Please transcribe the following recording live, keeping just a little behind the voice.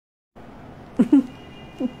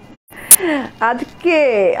আজকে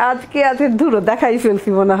আজকে আজকে ধুরো দেখাই ফেলছি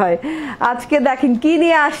মনে হয়। আজকে দেখেন কি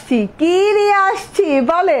নিয়ে আসছি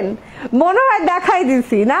বলেন, মনে হয় দেখাই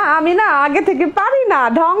দিছি না? আমি না আগে থেকে পারি না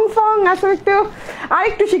ঢং ফং, আসলে একটু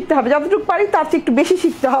আরেকটু শিখতে হবে, যতটুকু পারি তার চেয়ে একটু বেশি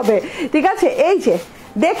শিখতে হবে, ঠিক আছে? এই যে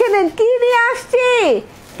দেখে নেন কি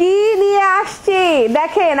নিয়ে আসছি,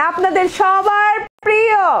 দেখেন আপনাদের সবার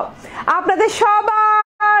প্রিয়, আপনাদের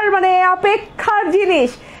সবার মানে অপেক্ষার জিনিস,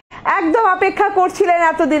 একদম অপেক্ষা করছিলেন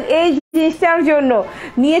এতদিন এই জিনিসটার জন্য,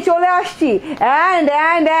 নিয়ে চলে আসছি। এন্ড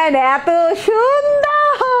এত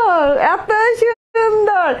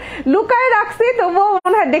সুন্দর লুকায় রাখছি, তবুও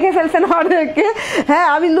মনে হয় দেখে ফেলছেন অনেকে। হ্যাঁ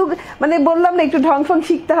আমি মানে বললাম না একটু ঢং ফং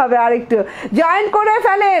শিখতে হবে, আর একটু জয়েন করে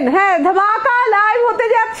ফেলেন। হ্যাঁ ধামাকা লাইভ হতে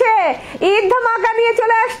যাচ্ছে, ঈদ ধামাকা নিয়ে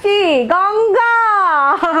চলে আসছি। গঙ্গা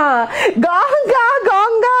গঙ্গা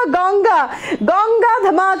গঙ্গা গঙ্গা গঙ্গা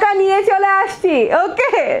ধামাকা নিয়ে চলে আসছি।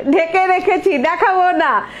 ওকে, ঢেকে রেখেছি, দেখাবো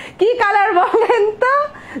না। কি কালার বলেন তো?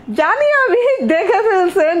 জানি আমি দেখে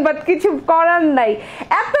ফেলছেন, বাট কিছু করার নাই।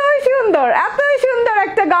 এত সুন্দর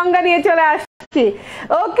একটা গঙ্গা নিয়ে চলে আসছি।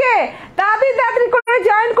 ওকে, তাড়াতাড়ি করে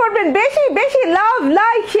জয়েন করবেন, বেশি বেশি লাভ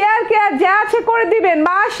লাইক শেয়ার কেয়ার যা আছে করে দিবেন।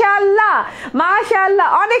 মাশাআল্লাহ মাশাআল্লাহ,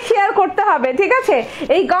 অনেক শেয়ার করতে হবে, ঠিক আছে?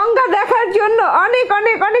 এই গঙ্গা দেখার জন্য অনেক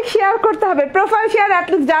অনেক অনেক শেয়ার করতে হবে, প্রোফাইল শেয়ার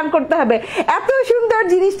অ্যাটলিস্ট ডান করতে হবে। এত সুন্দর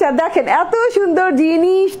জিনিসটা দেখেন, এত সুন্দর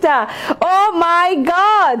জিনিসটা, ও মাই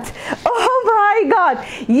গড,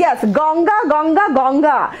 ইয়েস, গঙ্গা গঙ্গা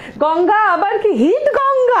গঙ্গা গঙ্গা, আবার কি hit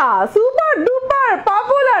Ganga, super duper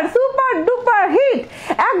popular, super duper hit,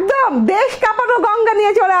 একদম দেশ কাঁপানো গঙ্গা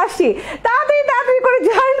নিয়ে চলে আসছি। তাড়াতাড়ি করে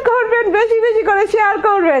জয়েন করবেন, বেশি বেশি করে শেয়ার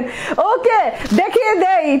করবেন। ওকে, দেখিয়ে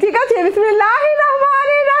দেই, ঠিক আছে? বিসমিল্লাহির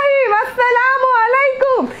রহমানির রহিম, আসসালামু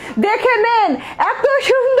আলাইকুম। দেখে নেন এত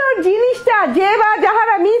সুন্দর জিনিসটা, যে বা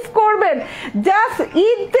যাহারা মিস করবেন, জাস্ট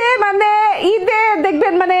ঈদে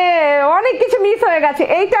দেখবেন মানে অনেক কিছু মিস হয়ে গেছে,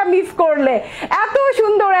 এইটা মিস করলে এত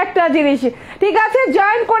সুন্দর একটা জিনিস, ঠিক আছে?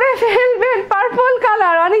 জয়েন করে ফেলবেন। পার্পল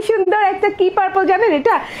কালার, অনেক সুন্দর একটা, কি পার্পল জানেন?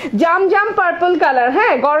 এটা জাম পার্পল কালার।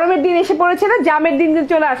 হ্যাঁ, গরমের দিন এসে পড়েছে না, জামের দিন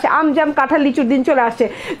চলে আসছে, জাম কাঁঠাল লিচুর দিন চলে আসছে,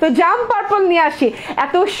 তো জাম পার্পল নিয়ে আসি।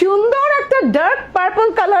 এত সুন্দর একটা ডার্ক পার্পল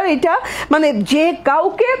কালার, এটা মানে যে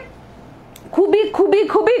কাউকে খুবই খুবই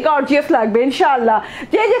খুবই গর্জিয়াস লাগবে ইনশাআল্লাহ।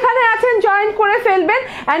 যে যেখানে আছেন জয়েন করে ফেলবেন।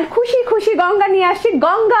 এন্ড খুশি খুশি গঙ্গা নিয়ে আসছি,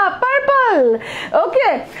 গঙ্গা পার্পল। ওকে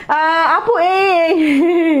আপু,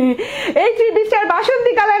 এই থ্রি পিসটার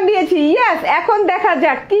বাসন্তী কালার নিয়েছি। ইয়েস, এখন দেখা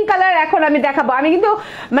যাক কি কালার এখন আমি দেখাবো। আমি কিন্তু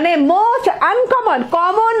মানে মোস্ট আনকমন,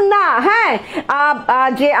 কমন না, হ্যাঁ,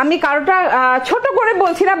 যে আমি কারোটা ছোট করে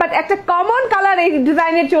বলছি না, বাট একটা কমন কালার এই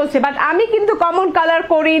ডিজাইনের চলছে, বাট আমি কিন্তু কমন কালার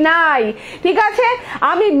করি নাই, ঠিক আছে?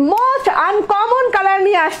 আমি মোস্ট কমন কালার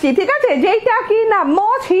নিয়ে আসছি, ঠিক আছে? যেটা কি না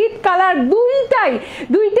মোস্ট হিট কালার,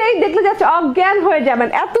 দুইটাই দেখলে যাচ্ছে অজ্ঞান হয়ে যাবেন।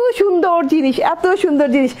 এত সুন্দর জিনিস, এত সুন্দর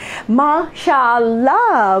জিনিস, মাশাআল্লাহ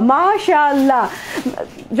মাশাআল্লাহ।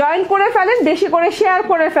 জয়েন করে ফেলেন, বেশি করে শেয়ার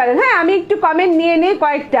করে ফেলেন। হ্যাঁ, আমি একটু কমেন্ট নিয়ে নেই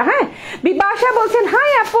কয়েকটা। হ্যাঁ, বিপাশা বলছেন হাই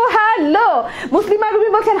আপু, হ্যালো। মুসলিমা রুবি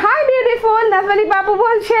বলছেন হাই বিউটিফুল। নাজমানি বাবু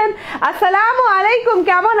বলছেন আসসালামু আলাইকুম,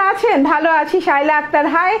 কেমন আছেন? ভালো আছি। শাইলা আক্তার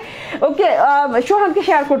হাই। ওকে, সোহানকে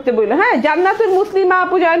শেয়ার করতে বললো। হ্যাঁ, জান্নাতুল মুসলিমা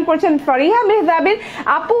আপু জয়েন করছেন। ফরিহা মেহজাবিন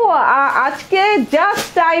আপু আজকে জাস্ট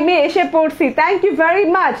টাইমে এসে পড়ছি, thank you very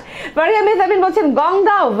much. Fariha Mehjabin বলছেন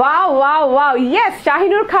Ganga, wow wow wow. Yes,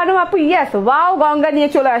 Shahinur Khanam আপু, ইয়েস, ওয়াও, গঙ্গা নিয়ে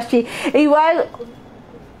চলে আসছি। এই ওয়াইল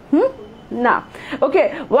না, ওকে,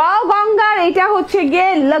 ওয়াও গঙ্গার এটা হচ্ছে গিয়ে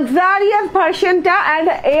লাক্সারিয়াস ভার্সনটা, এন্ড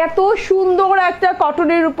এত সুন্দর একটা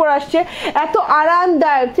কটনের উপর আসছে, এত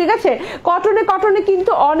আরামদায়ক, ঠিক আছে? কটনে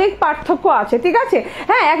কিন্তু অনেক পার্থক্য আছে, ঠিক আছে?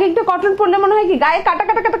 হ্যাঁ, এক একটা কটন পরলে মনে হয় কি গায়ে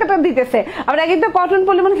কাটা দিতেছে, আবার এক একটা কটন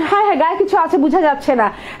পরলে মনে হয় হ্যাঁ গায়ে কিছু আছে বোঝা যাচ্ছে না।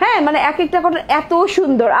 হ্যাঁ, মানে এক একটা কটন এত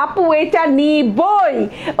সুন্দর। আপু এটা নিবই।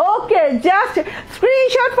 ওকে, just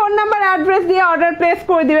screenshot, phone number, address দিয়ে অর্ডার প্লেস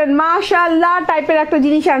করে দিবেন। মাশাআল্লাহ টাইপের একটা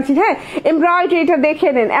জিনিস আনছি। হ্যাঁ, এমব্রয়ডারিটা দেখে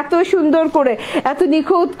নেন, এত সুন্দর করে, এত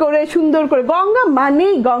নিখুঁত করে, সুন্দর করে।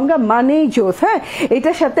 গঙ্গা মানেই জোস। হ্যাঁ,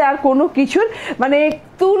 এটার সাথে আর কোনো কিছুর মানে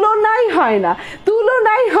তুলনাই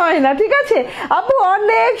হয় না, ঠিক আছে? আপু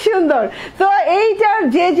অনেক সুন্দর। তো এইটার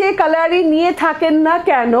যে কালারই নিয়ে থাকেন না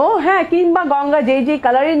কেন, হ্যাঁ, কিংবা গঙ্গা যে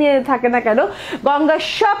কালারই নিয়ে থাকে না কেন, গঙ্গার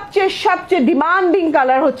সবচেয়ে ডিমান্ডিং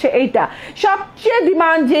কালার হচ্ছে এইটা, সবচেয়ে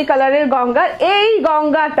ডিমান্ড যে কালারের গঙ্গার, এই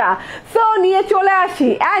গঙ্গাটা। সো নিয়ে চলে আসি।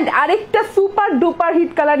 অ্যান্ড আরেকটা সুপার ডুপার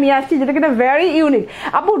হিট কালার নিয়ে আসছি, যেটা কিনা ভেরি ইউনিক।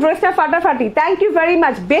 আপু ড্রেসটা ফাটাফাটি, থ্যাংক ইউ ভেরি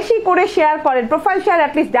মাচ। বেশি করে শেয়ার করেন, প্রোফাইল শেয়ার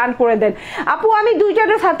অ্যাটলিস্ট ডান করে দেন। আপু আমি দুইটা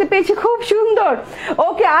ড্রেস হাতে পেয়েছি, খুব সুন্দর।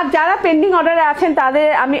 ওকে, আর যারা পেন্ডিং অর্ডারে আছেন তাদের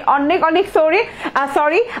আমি অনেক অনেক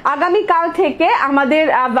সরি। আগামীকাল থেকে আমাদের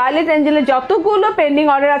ভায়োলেট এঞ্জেলের যতগুলো পেন্ডিং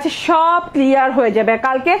অর্ডার আছে সব ক্লিয়ার হয়ে যাবে,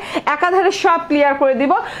 কালকে একাধারে সব ক্লিয়ার করে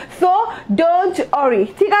দিব। সো ডোন্ট ওয়ারি,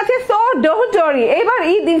 ঠিক আছে? সো ডোন্ট ওয়ারি, এবার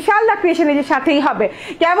ঈদ ইনশাআল্লাহ ক্রিয়েশনের সাথেই হবে।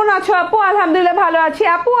 কেমন আছো আপু? আলহামদুলিল্লাহ ভালো আছি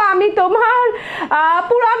আপু, আমি তোমার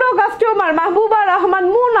পুরানো customer Mahbuba Rahman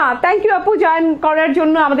Muna. Thank you আপু জয়েন করার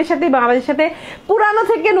জন্য আমাদের সাথে, আমাদের সাথে পুরানো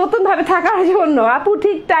থেকে নতুন ভাবে থাকার জন্য। আপু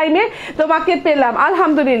ঠিক টাইমে তোমাকে পেলাম,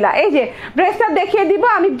 আলহামদুলিল্লাহ। এই যে ড্রেসটা দেখিয়ে দিব,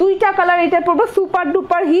 আমি দুইটা কালার এটা পরবো, সুপার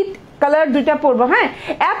ডুপার হিট কালার দুইটা পরবো। হ্যাঁ,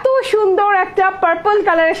 এত সুন্দর একটা পার্পল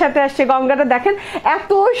কালারের সাথে আসছে গঙ্গাটা, দেখেন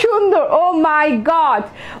এত সুন্দর। ও মাই গড,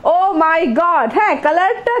 ও মাই গড। হ্যাঁ,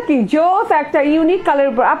 কালারটা কি জোস, একটা ইউনিক কালার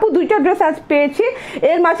উপর। আপু দুইটা ড্রেস আজ পেয়েছি,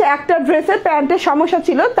 এর মাঝে একটা ড্রেসের প্যান্টের সমস্যা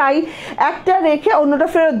ছিল, তাই একটা রেখে অন্যটা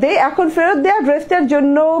ফেরত দেই। এখন ফেরত দেওয়া ড্রেসটার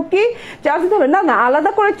জন্য কি চার্জ দিতে হবে? না,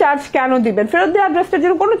 আলাদা করে চার্জ কেন দিবেন? ফেরত দেওয়া ড্রেসটার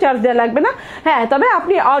জন্য কোনো চার্জ দেওয়া লাগবে না। হ্যাঁ, তবে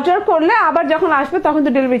আপনি অর্ডার করলে আবার যখন আসবে তখন তো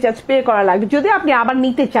ডেলিভারি চার্জ পে করা লাগবে, যদি আপনি আবার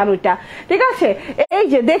নিতে চান ওইটা, ঠিক আছে? এই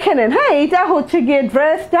যে দেখে নেন। হ্যাঁ, এইটা হচ্ছে গিয়ে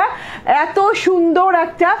ড্রেসটা, এত সুন্দর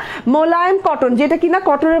একটা মোলায়েম কটন, যেটা কিনা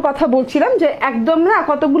কটনের কথা বলছিলাম যে একদম না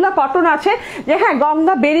কতগুলা কটন আছে যে হ্যাঁ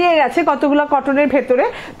গঙ্গা বেরিয়ে গেছে কতগুলা কটনের ভেতরে,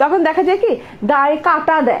 তখন দেখা যায় কি গায়ে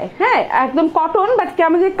কাটা দেয়। হ্যাঁ, একদম কটন বাট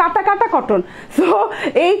কেমন যে কাটা কাটা কটন। সো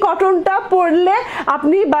এই কটনটা পরলে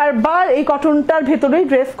আপনি বারবার এই কটনটার ভেতরে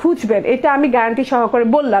ড্রেস খুঁজবেন, এটা আমি গ্যারান্টি সহকারে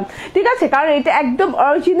বললাম, ঠিক আছে? কারণ এটা একদম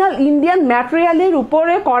অরিজিনাল ইন্ডিয়ান ম্যাটেরিয়ালের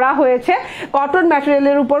উপরে করা হয়েছে, কটন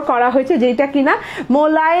ম্যাটেরিয়ালের উপর করা হয়েছে, যেটা কিনা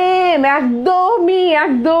মোলায়েম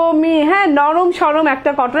একদমই হ্যাঁ নরম সরম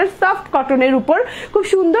একটা কটনের, সফট কটনের উপর খুব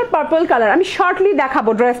সুন্দর পার্পল কালার। আমি শর্টলি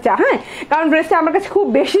দেখাবো ড্রেসটা, হ্যাঁ, কারণ ড্রেসটা আমার কাছে খুব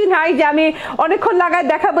বেশি নাই যে আমি অনেকক্ষণ লাগায়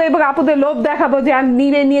দেখাবো এবং আপুদের লোভ দেখাবো যে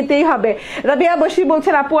নিতেই হবে। রাবিয়া বসি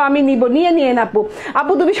বলছেন আপু আমি নিব, নিয়ে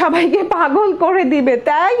আপু তুমি সবাইকে পাগল করে দিবে।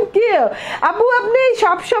 থ্যাংক ইউ আপু, আপনি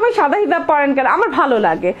সবসময় সাদা হিজাব পরেন কেন? আমার ভালো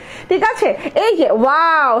লাগে, ঠিক আছে? এই যে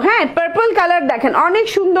ওয়াও, হ্যাঁ পার্পল কালার দেখেন, অনেক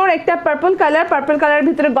সুন্দর একটা পার্পল কালার। পার্পল কালারের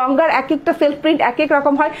ভিতরে গঙ্গার এক একটা সেলফ প্রিন্ট এক এক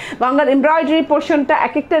রকম হয়, গঙ্গার এমব্রয়ডারি পোর্শনটা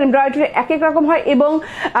এক একটা এমব্রয়ডারি এক এক রকম হয় এবং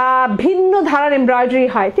ভিন্ন ধারার এমব্রয়ডারি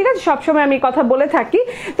হয়, ঠিক আছে? সবসময় আমি কথা বলে থাকি।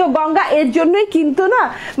 তো গঙ্গা এর জন্যই কিন্তু না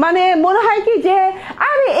মানে মনে হয় কি যে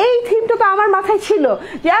আরে এই থিমটা তো আমার মাথায় ছিল,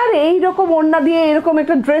 যে আরে এইরকম ওড়না দিয়ে এরকম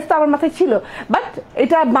একটা ড্রেস তো আমার মাথায় ছিল, বাট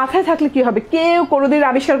এটা মাথায় থাকলে কি হবে, কেউ কোনোদিন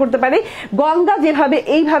আবিষ্কার করতে পারে। গঙ্গা যেভাবে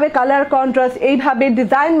এইভাবে কালার কন্ট্রাস্ট এইভাবে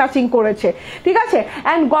ডিজাইন ম্যাচিং করেছে, ঠিক আছে?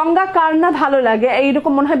 এন্ড গঙ্গা কার না ভালো লাগে,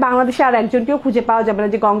 এইরকম মনে হয় বাংলাদেশে আর একজনকেও খুঁজে পাওয়া যাবে না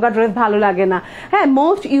যে গঙ্গা ড্রেস ভালো লাগে না। হ্যাঁ,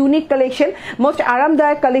 মোস্ট ইউনিক কালেকশন, মোস্ট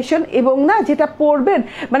আরামদায়ক কালেকশন, এবং না যেটা পরবেন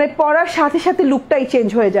মানে পরার সাথে সাথে লুকটাই চেঞ্জ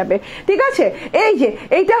হয়ে যাবে, ঠিক আছে? এই যে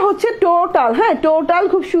এইটা হচ্ছে টোটাল, হ্যাঁ টোটাল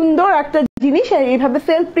খুব সুন্দর একটা জিনিস, এইভাবে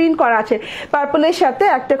সেলফ প্রিন্ট করা আছে পার্পলের সাথে,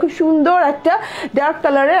 একটা খুব সুন্দর একটা ডার্ক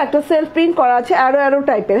কালারের একটা সেলফ প্রিন্ট করা আছে অ্যারো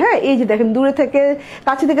টাইপের। হ্যাঁ, এই যে দেখেন দূরে থেকে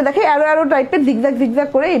কাছে থেকে দেখে অ্যারো টাইপের জিগজাগ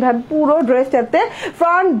করে এইভাবে পুরো ড্রেসটাতে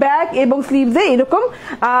ফ্রন্ট ব্যাক এবং স্লিভসে এরকম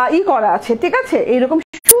করা আছে, ঠিক আছে? এইরকম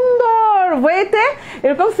সুন্দর ওয়েতে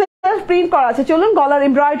এরকম প্রিন্ট করা আছে। চলুন গলার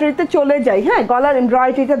এমব্রয়ডারিতে চলে যাই। হ্যাঁ, গলার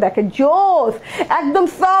এমব্রয়ডারিটা দেখেন জোস, একদম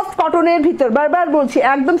সফট কটনের ভিতর, বারবার বলছি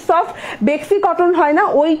একদম সফট বেক্সি কটন হয় না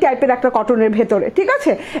ওই টাইপের একটা কটনের ভেতরে, ঠিক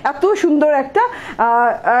আছে? এত সুন্দর একটা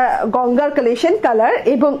গঙ্গার কালেকশন কালার,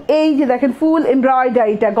 এবং এই যে দেখেন ফুল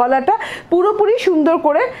এমব্রয়ডারিটা, গলাটা পুরোপুরি সুন্দর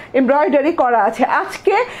করে এমব্রয়ডারি করা আছে।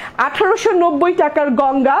 আজকে 1890 টাকার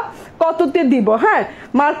গঙ্গা কততে দিব? হ্যাঁ,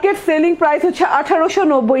 মার্কেট সেলিং প্রাইস হচ্ছে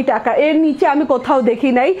 1890 টাকা, এর নিচে আমি কোথাও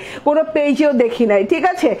দেখি নাই, কোনো পেজেও দেখি নাই, ঠিক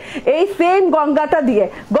আছে? এই সেম গঙ্গাটা দিয়ে,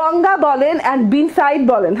 গঙ্গা বলেন অ্যান্ড বিন সাইড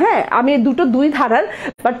বলেন, হ্যাঁ আমি দুই ধারার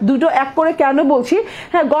বাট দুটো এক করে কেন বলছি,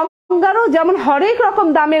 হ্যাঁ গঙ্গারও যেমন হরেক রকম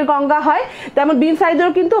দামের গঙ্গা হয়, তেমন বিন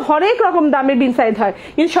সাইডেরও কিন্তু হরেক রকম দামের বিন সাইড হয়,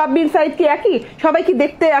 কিন্তু সব বিন সাইড কি একই? সবাই কি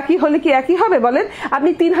দেখতে একই হলে কি একই হবে বলেন? আপনি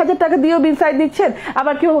 3000 টাকা দিয়েও বিন সাইড নিচ্ছেন,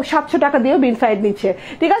 আবার কেউ 700 টাকা দিয়েও বিন সাইড নিচ্ছে,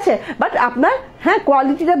 ঠিক আছে? বাট আপনার হ্যাঁ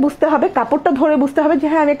কোয়ালিটিটা বুঝতে হবে, কাপড়টা ধরে বুঝতে হবে যে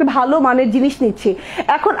হ্যাঁ আমি একটা ভালো মানের জিনিস নিচ্ছি।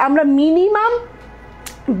 এখন আমরা মিনিমাম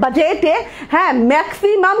বাজেটে হ্যাঁ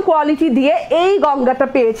ম্যাক্সিমাম কোয়ালিটি দিয়ে এই গঙ্গাটা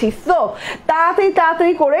পেয়েছি। সো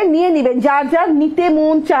তাড়াতাড়ি করে নিয়ে নিবেন, যার নিতে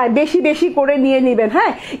মন চায় বেশি করে নিয়ে নিবেন।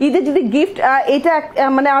 হ্যাঁ, ঈদের যদি গিফট, এটা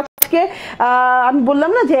মানে আজকে আমি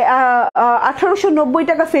বললাম না যে 1890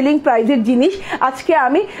 টাকা সেলিং প্রাইসের জিনিস আজকে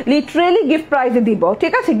আমি লিটারেলি গিফট প্রাইসে দিব,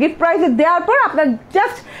 ঠিক আছে? গিফট প্রাইসে দেওয়ার পর আপনার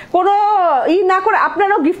জাস্ট কোনো না করে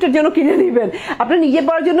আপনারাও গিফটের জন্য কিনে নেবেন, আপনার নিজে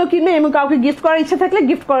পড়ার জন্য কিনবেন এবং কাউকে গিফট করার ইচ্ছা থাকলে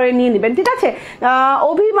গিফট করে নিয়ে নেবেন, ঠিক আছে?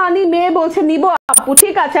 অভিমানী মেয়ে বলছে নিব আপু,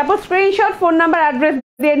 ঠিক আছে আপু, স্ক্রিনশট ফোন নাম্বার অ্যাড্রেস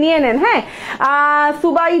দিয়ে নিয়ে নেন। হ্যাঁ,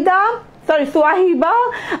 সোয়াহিবা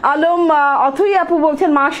আলম অথই আপু বলছেন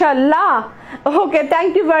মাশাআল্লাহ ওকে,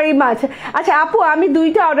 থ্যাংক ইউ ভেরি মাচ। আচ্ছা আপু, আমি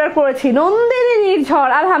দুইটা অর্ডার করেছি, নন্দিনী নির্ঝর,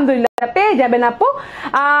 আলহামদুলিল্লাহ পেয়ে যাবেন আপু।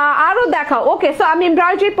 আরো দেখাও। ওকে, সো আমি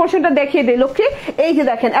এমব্রয়ডারি পোর্শনটা দেখিয়ে দিই লক্ষ্মী। এই যে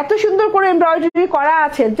দেখেন এত সুন্দর করে এমব্রয়ডারি করা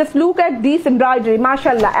আছে, just look at this embroidery,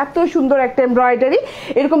 মাশাআল্লাহ এত সুন্দর একটা এমব্রয়ডারি।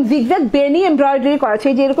 এরকম জিগজ্যাগ বেনি এমব্রয়ডারি করা আছে,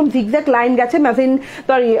 এই যে এরকম জিগজ্যাগ লাইন গেছে ম্যাজিন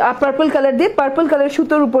সরি পার্পল কালার দিয়ে, পার্পল কালার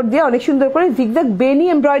সুতোর উপর দিয়ে অনেক সুন্দর করে জিগজ্যাগ বেনি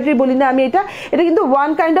এমব্রয়ডারি বলি না আমি, এটা কিন্তু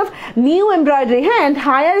one kind of new embroidery, হ্যাঁ, অ্যান্ড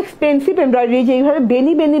হায়ার এক্সপেন্সিভ এমব্রয়ডারি, যে এইভাবে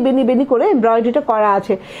বেনি বেনি বেনি বেনি করে এমব্রয়ডারিটা করা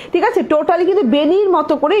আছে। ঠিক আছে, টোটালি কিন্তু বেনির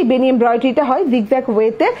মতো করে এই বেনি এমব্রয়ডারিটা হয় জিগজ্যাগ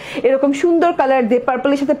ওয়েতে, এরকম সুন্দর কালার দিয়ে,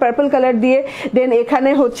 পার্পলের সাথে পার্পল কালার দিয়ে, দেন এখানে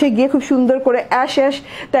হচ্ছে গিয়ে খুব সুন্দর করে অ্যাশ অ্যাশ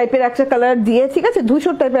টাইপের একটা কালার দিয়ে, ঠিক আছে,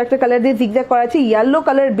 ধূসর টাইপের একটা কালার দিয়ে জিগজ্যাগ করা আছে, ইয়েলো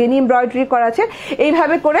কালার বেনি এমব্রয়ডারি করা আছে।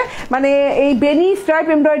 এইভাবে করে মানে এই বেনি স্ট্রাইপ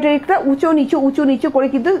এমব্রয়ডারিটা উঁচু নিচু করে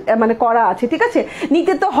কিন্তু মানে করা আছে। ঠিক আছে,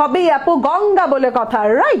 নিতে তো হবেই আপু, গঙ্গা বলে কথা,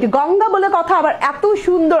 রাইট, গঙ্গা বলে কথা, আবার এত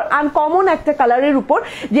সুন্দর আনকমন একটা কালারের উপর,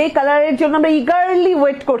 যেই কালারের জন্য আমরা ইগারলি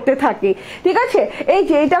ওয়েট করতে থাকি। ঠিক আছে, এই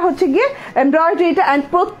যে এটা হচ্ছে গিয়ে এমব্রয়ডারিটা, এন্ড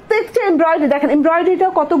প্রত্যেকটা এমব্রয়ডারি দেখেন, এমব্রয়ডারিটা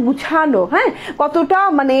কত গুছানো, হ্যাঁ, কতটা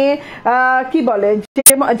মানে কি বলে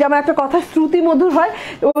যেমন একটা কথা শ্রুতি মধুর হয়,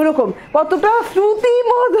 ওইরকম কতটা শ্রুতি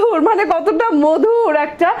মধুর, মানে কতটা মধুর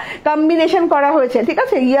একটা কম্বিনেশন করা হয়েছে। ঠিক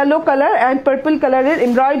আছে, ইয়েলো কালার অ্যান্ড পার্পল কালারের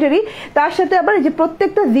এমব্রয়ডারি, তার সাথে আবার এই যে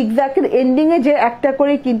প্রত্যেকটা জিগজ্যাগের এন্ডিং এ যে একটা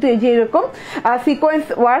করে কিন্তু এই যে এরকম সিকোয়েন্স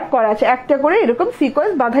ওয়ার্ক করা আছে, একটা করে এরকম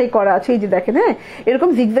সিকোয়েন্স বাঁধাই করা আছে, এই যে দেখেন, হ্যাঁ, এরকম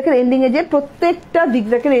জিগজ্যাগের এন্ডিং এ যে প্রত্যেকটা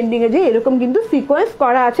জিগজ্যাগের এন্ডিং এ যে এরকম কিন্তু সিকোয়েন্স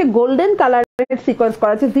করা আছে, গোল্ডেন কালার সিকোয়েন্স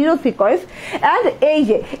করা আছে, জিরো সিকোয়েন্স। এন্ড এই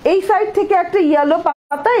যে এই সাইড থেকে একটা ইয়েলো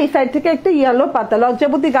পাতা, এই সাইড থেকে একটা ইয়েলো পাতা,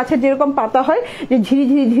 লজ্জাবতী গাছের যেরকম পাতা হয় যে ঝিরি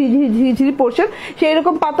ঝিরি ঝিরি ঝিরি ঝিরি ঝিরি পোর্শন, সেই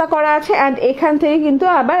রকম পাতা করা আছে। এন্ড এখান থেকে কিন্তু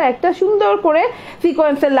আবার একটা সুন্দর করে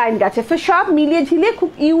সিকোয়েন্সের লাইন গেছে। তো সব মিলিয়ে ঝিলিয়ে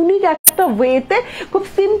খুব ইউনিক একটা ওয়েতে, খুব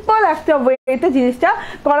সিম্পল একটা ওয়েতে জিনিসটা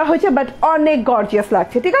করা হয়েছে, বাট অনেক গর্জিয়াস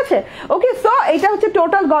লাগছে। ঠিক আছে, ওকে, সো এটা হচ্ছে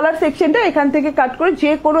টোটাল গলার সেকশনটা, এখান থেকে কাট করে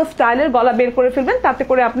যে কোনো স্টাইলের গলা বের করে ফেলবেন, তাতে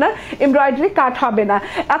করে আপনার এমব্রয়ডারি কাট হবে না।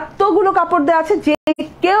 এতগুলো কাপড় দেওয়া আছে, যে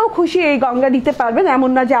কেউ খুশি এই গঙ্গা নিতে পারবেন, এমন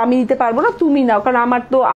না যে আমি নিতে পারবো না, তুমি নাও, কারণ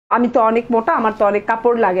আমি তো অনেক মোটা, আমার তো অনেক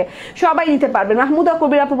কাপড় লাগে, সবাই নিতে পারবেন। মাহমুদা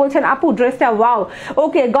কবির আপু বলছেন আপু ড্রেসটা ওয়াও।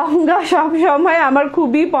 ওকে, গঙ্গা সব সময় আমার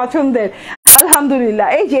খুবই পছন্দের, আলহামদুলিল্লাহ।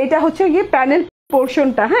 এই যে এটা হচ্ছে গিয়ে প্যানেল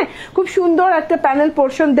পোর্শনটা, হ্যাঁ, খুব সুন্দর একটা প্যানেল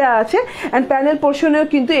পোর্শন দেওয়া আছে, এন্ড প্যানেল পোর্শনেও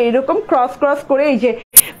কিন্তু এইরকম ক্রস ক্রস করে, এই যে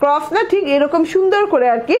ক্রস না, ঠিক এরকম সুন্দর করে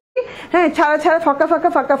আর কি, হ্যাঁ, ছাড়া ছাড়া ফাঁকা ফাঁকা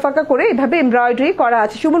ফাঁকা ফাঁকা করে এইভাবে এমব্রয়ডারি করা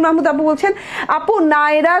আছে। সুমন মাহমুদ আপু বলছেন আপু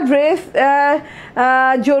নায়রা ড্রেস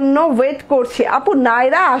জন্য ওয়েট করছে। আপু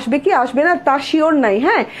নায়রা আসবে কি আসবে না তা শিওর নাই,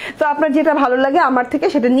 হ্যাঁ, তো আপনার যেটা ভালো লাগে আমার থেকে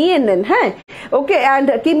সেটা নিয়ে নেন, হ্যাঁ, ওকে, অ্যান্ড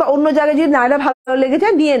কিংবা অন্য জায়গায় যদি নায়রা ভালো লেগে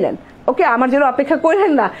যায় নিয়ে নেন, ওকে, আমার জন্য অপেক্ষা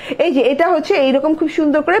করেন না। এই যে এটা হচ্ছে এইরকম খুব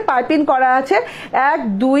সুন্দর করে পাইপিং করা আছে, 1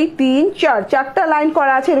 2 3 4 চারটা লাইন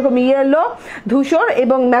করা আছে, এরকম ইয়েলো, ধূসর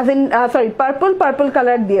এবং ম্যাজেন সরি পার্পল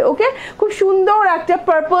কালার দিয়ে। ওকে, খুব সুন্দর একটা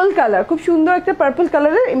পার্পল কালার, খুব সুন্দর একটা পার্পল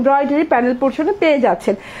কালারের এমব্রয়ডারি প্যানেল পোর্শনে পেয়ে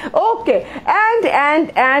যাচ্ছেন। ওকে,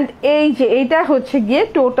 অ্যান্ড এই যে এটা হচ্ছে গিয়ে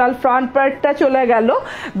টোটাল ফ্রন্ট পার্টটা চলে গেল,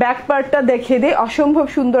 ব্যাক পার্টটা দেখিয়ে দিই। অসম্ভব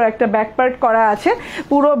সুন্দর একটা ব্যাক পার্ট করা আছে,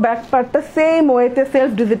 পুরো ব্যাক পার্টটা সেম ওয়েতে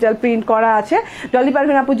সেলফ ডিজিটাল প্রিন্ট করা আছে। ডলি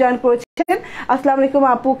পারভিন আপু জয়েন করেছেন, আসসালামু আলাইকুম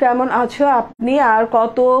আপু, কেমন আছো আপনি, আর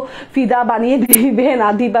কত ফিদা বানিয়ে দিবেন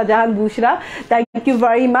আদিবা জাহান বুশরা, thank you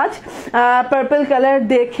very much. Purple colour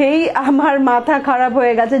দেখেই আমার মাথা খারাপ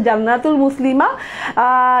হয়ে গেছে। জান্নাতুল মুসলিমা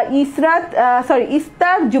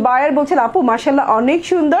ইস্তার জুবায়ের বলছেন আপু মাশাআল্লাহ অনেক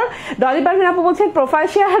সুন্দর। ডলি পারভিন আপু বলছেন প্রোফাইল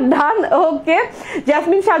শেয়ার ডান। ওকে,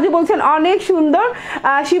 জাসমিন সাজু বলছেন অনেক সুন্দর।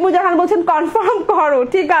 শিমু জাহান বলছেন কনফার্ম করো,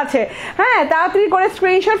 ঠিক আছে, হ্যাঁ, তাড়াতাড়ি করে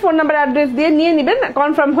স্ক্রিনশট ফোন নাম্বার অ্যাড্রেস দিয়ে নিয়ে নেবেন,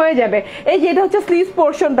 কনফার্ম হয়ে যাবে। এই যে এটা হচ্ছে স্লিভস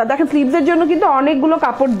পোর্শনটা, দেখেন স্লিভসের জন্য কিন্তু অনেকগুলো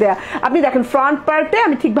কাপড় দেয়া। আপনি দেখেন ফ্রন্ট পার্টে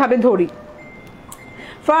আমি ঠিকভাবে ধরি,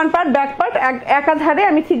 ফ্রন্ট পার্ট ব্যাক পার্ট একাধারে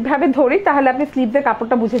আমি ঠিকভাবে ধরি, তাহলে আপনি স্লিভসের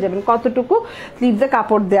কাপড়টা বুঝে যাবেন কতটুকু স্লিভসে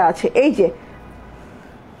কাপড় দেওয়া আছে। এই যে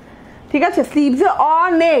ঠিক আছে, স্লিভসে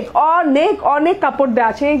অনেক অনেক অনেক কাপড় দেওয়া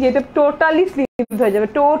আছে, এই যে এটা টোটালি স্লিভস হয়ে যাবে,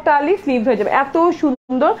 টোটালি স্লিভস হয়ে যাবে, এত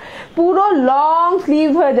সুন্দর পুরো লং স্লিভ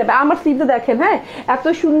হয়ে যাবে। আমার স্লিভটা দেখেন, হ্যাঁ, এত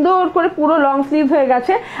সুন্দর করে পুরো লং স্লিভ হয়ে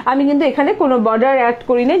গেছে। আমি কিন্তু এখানে কোনো বর্ডার অ্যাড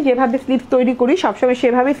করি নাই, যেভাবে স্লিভ তৈরি করি সবসময়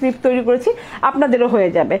সেভাবে স্লিভ তৈরি করেছি, আপনাদেরও হয়ে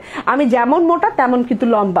যাবে। আমি যেমন মোটা তেমন কিন্তু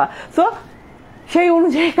লম্বা, সো সেই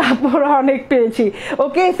অনুযায়ী কাপড় অনেক পেয়েছি।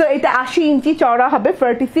 ওকে, সো এটা 80 ইঞ্চি চওড়া হবে,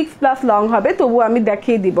 46+ লং হবে, তবু আমি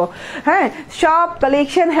দেখিয়ে দিব। হ্যাঁ, সব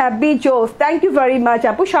কালেকশন হ্যাপি জোস, থ্যাংক ইউ ভেরি মাচ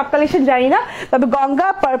আপু। সব কালেকশন জানি না, তবে গঙ্গা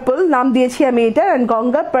পার্পল নাম দিয়েছি আমি এটা, অ্যান্ড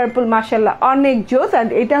গঙ্গা পার্পল মাশাল্লাহ অনেক জোস। অ্যান্ড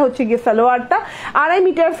এটা হচ্ছে গিয়ে সালোয়ারটা 2.5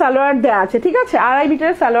 মিটার সালোয়ার দেওয়া আছে, ঠিক আছে, 2.5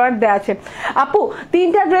 মিটার সালোয়ার দেওয়া আছে। আপু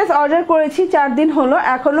 3টা ড্রেস অর্ডার করেছি, 4 দিন হলো,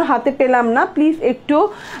 এখনো হাতে পেলাম না, প্লিজ একটু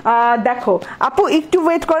দেখো। আপু একটু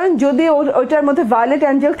ওয়েট করেন, যদি ওইটার মধ্যে ভায়োলেট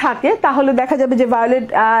অ্যাঞ্জেল থাকে তাহলে দেখা যাবে যে ভায়োলেট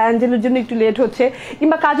অ্যাঞ্জেলের জন্য একটু লেট হচ্ছে,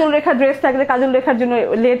 কিংবা কাজল রেখা ড্রেস থাকলে কাজল রেখার জন্য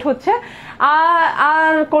লেট হচ্ছে।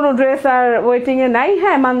 আর কোনো ড্রেস আর ওয়েটিং এ নাই।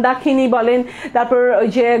 হ্যাঁ, মান্দাকিনী বলেন, তারপর ওই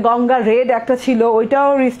যে গঙ্গা রেড একটা ছিল, ওইটাও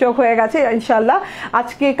রিস্টক হয়ে গেছে ইনশাল্লাহ,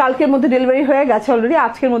 আজকে কালকের মধ্যে ডেলিভারি হয়ে গেছে অলরেডি,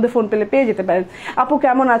 আজকের মধ্যে ফোন পেলে পেয়ে যেতে পারেন। আপু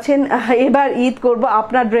কেমন আছেন? এবার ঈদ করব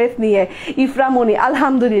আপনার ড্রেস নিয়ে, ইফরামনি।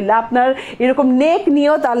 আলহামদুলিল্লাহ, আপনার এরকম নেক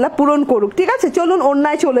নিয়ত আল্লাহ পূরণ করুক। ঠিক আছে, চলুন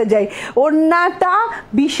ওড়নায় চলে যাই। ওড়নাটা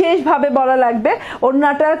বিশেষভাবে বলা লাগবে,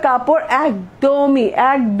 ওড়নাটার কাপড় একদমই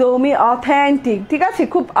একদমই অথেন্টিক, ঠিক আছে,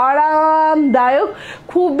 খুব আরামদায়ক,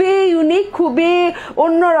 খুবই ইউনিক, খুবই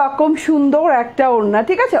অন্যরকম সুন্দর একটা ওড়না,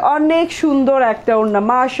 ঠিক আছে, অনেক সুন্দর একটা ওড়না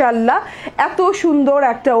মাশাআল্লাহ, এত সুন্দর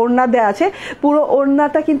একটা ওড়না দেয়া আছে। পুরো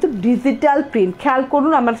ওড়নাটা কিন্তু ডিজিটাল প্রিন্ট, খেয়াল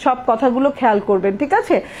করুন, আমার সব কথাগুলো খেয়াল করবেন, ঠিক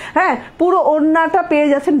আছে। হ্যাঁ, পুরো ওড়নাটা পেয়ে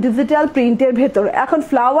যাচ্ছেন ডিজিটাল প্রিন্টের ভেতর। এখন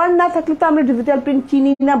ফ্লাওয়ার না থাকলে তো আমরা ডিজিটাল প্রিন্ট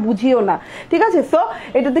চিনি না, বুঝিও না, ঠিক আছে। সো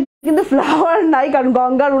এটাতে কিন্তু ফ্লাওয়ার নাই, কারণ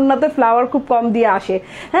গঙ্গার ওড়নাতে ফ্লাওয়ার খুব কম দিয়ে আসে।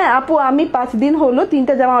 হ্যাঁ আপু, আমি 5 দিন হলো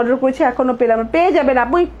 3টা জামা অর্ডার করেছি, এখনো পেলাম। পেয়ে যাবেন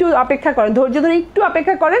আপু, একটু অপেক্ষা করেন, ধৈর্য ধরে একটু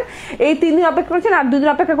অপেক্ষা করেন। এই 3 দিন অপেক্ষা করেছেন, আর 2 দিন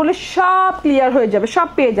অপেক্ষা করলে সব ক্লিয়ার হয়ে যাবে, সব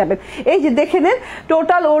পেয়ে যাবেন। এই যে দেখে নেন,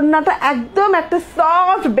 টোটাল ওড়নাটা একদম একটা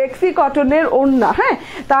সফট বেক্সি কটনের ওড়না। হ্যাঁ,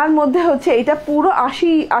 তার মধ্যে হচ্ছে এটা পুরো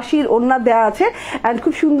 80 ওড়না দেওয়া আছে, অ্যান্ড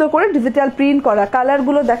খুব সুন্দর করে ডিজিটাল প্রিন্ট করা।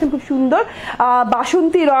 কালারগুলো দেখেন খুব সুন্দর,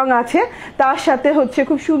 বাসন্তী রং আছে, তার সাথে হচ্ছে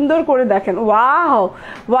খুব সুন্দর করে দেখেন, ওয়াও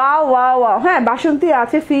ওয়াও ওয়াও ওয়াও। হ্যাঁ, বাসন্তী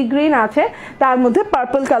আছে, সি গ্রিন আছে, তার মধ্যে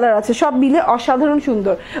পার্পল কালার আছে, সব মিলে অসাধারণ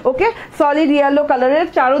সুন্দর। ওকে, সলিড ইয়েলো কালারের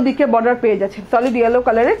চারোদিকে বর্ডার পেয়ে যাচ্ছে, সলিড ইয়েলো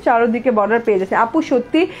কালারের চারোদিকে বর্ডার পেয়ে যাচ্ছে। আপু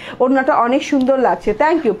সত্যি ওড়নাটা অনেক সুন্দর লাগছে,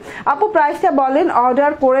 থ্যাংক ইউ আপু। প্রাইসটা বলেন,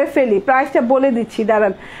 অর্ডার করে ফেলি, প্রাইসটা বলে দিচ্ছি,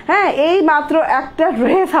 দাঁড়ান। হ্যাঁ, এই মাত্র একটা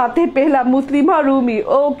ড্রেস হাতে পেলাম, মুসলিমা রুমি।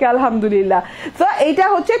 ওকে, আলহামদুলিল্লাহ। তো এইটা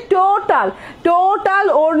হচ্ছে টোটাল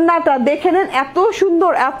ওড়নাটা দেখে নেন, এত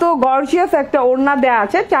সুন্দর, এত গর্জিয়াস একটা ওড়না দেয়া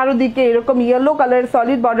আছে, চারোদিকে এরকম ইয়েলো কালারের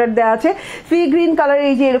সলিড বর্ডার দেয়া আছে, সি গ্রিন কালারের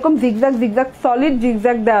এই যে এরকম জিগজ্যাগ সলিড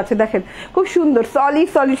জিগজ্যাগ দেওয়া আছে, দেখেন খুব সুন্দর সলিড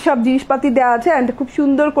সব জিনিসপাতি দেওয়া আছে, অ্যান্ড খুব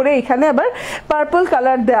সুন্দর করে এখানে আবার পার্পল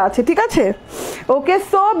কালার দেওয়া আছে, ঠিক আছে। ওকে,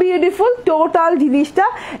 সো বিউটিফুল টোটাল জিনিসটা।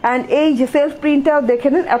 অ্যান্ড এই যে সেলফ প্রিন্টটাও দেখে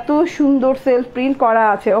নেন, এত সুন্দর সেলফ প্রিন্ট করা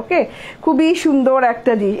আছে। ওকে, খুবই সুন্দর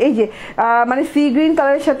একটা জিনিস। এই যে মানে সি গ্রিন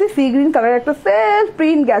কালারের সাথে সি গ্রিন কালারের একটা সেলফ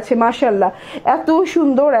প্রিন্ট গেছে, মাশাআল্লাহ, এত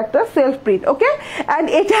সুন্দর একটা সেলফ প্রিন্ট। ওকে, অ্যান্ড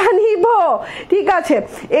এটা নিব, ঠিক আছে।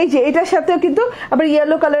 এই যে এটার সাথেও কিন্তু আবার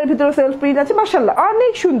ইয়েলো কালারের ভিতরে সেলফ প্রিন্ট আছে, মাশাআল্লাহ,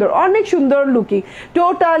 অনেক সুন্দর লুকিং,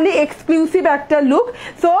 টোটালি এক্সক্লুসিভ একটা look.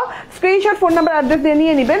 So screenshot, phone number, address দিয়ে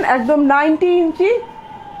নিয়ে নেবেন। একদম 90 ইঞ্চি,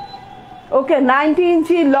 ওকে, 90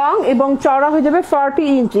 ইঞ্চি লং এবং চওড়া হয়ে যাবে 40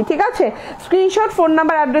 ইঞ্চি, ঠিক আছে। স্ক্রিনশট, ফোন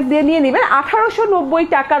নাম্বার, অ্যাড্রেস দিয়ে নিয়ে নেবেন। 1890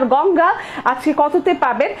 টাকার গঙ্গা আজকে কততে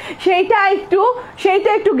পাবেন সেইটা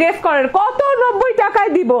একটু গেস করেন, কত 90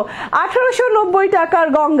 টাকায় দিব? 1890 টাকার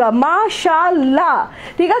গঙ্গা, মাশাআল্লাহ,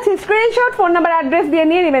 ঠিক আছে। স্ক্রিনশট, ফোন নাম্বার, অ্যাড্রেস দিয়ে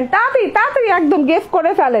নিয়ে নেবেন, তাড়াতাড়ি একদম গেস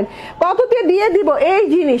করে ফেলেন কততে দিয়ে দিব এই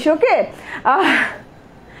জিনিস। ওকে,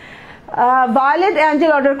 ভায়োলেট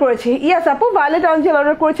অ্যাঞ্জেল অর্ডার করেছি। ইয়েস আপু, ভায়োলেট অ্যাঞ্জেল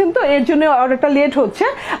অর্ডার করেছেন, তো এর জন্য অর্ডারটা লেট হচ্ছে।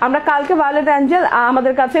 আমরা কালকে ভায়োলেট অ্যাঞ্জেল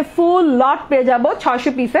আমাদের কাছে ফুল লট পেয়ে যাব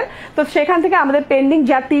 600 পিসের, তো সেখান থেকে আমাদের পেন্ডিং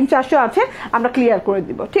যা 300-400 আছে আমরা ক্লিয়ার করে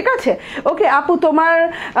দিব, ঠিক আছে। ওকে আপু, তোমার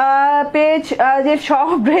পেজ যে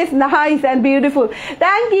সব dress nice and beautiful,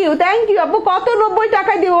 thank you আপু। কত 90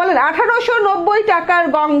 টাকায় দিব বলেন? 1890 টাকার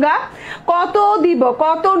গঙ্গা কত দিব?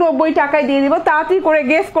 কত 90 টাকায় দিয়ে দিব? তাড়াতাড়ি করে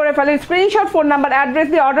গেস করে ফেলেন। স্ক্রিনশট, ফোন নাম্বার, অ্যাড্রেস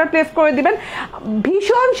দিয়ে অর্ডার প্লেস করে দিবেন।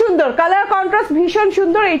 ভীষণ সুন্দর কালার কন্ট্রাস্ট, ভীষণ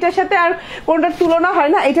সুন্দর, এটার সাথে আর কোনটার তুলনা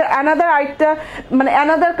হয় না। এটার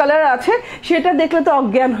অ্যানাদার কালার আছে, সেটা দেখলে তো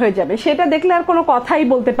অজ্ঞান হয়ে যাবে, সেটা দেখলে আর কোনো কথাই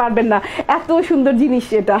বলতে পারবেন না, এত সুন্দর জিনিস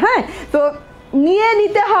এটা। হ্যাঁ, তো নিয়ে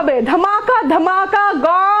নিতে হবে, ধামাকা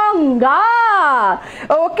গঙ্গা।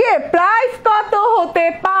 ওকে, প্রাইস কত হতে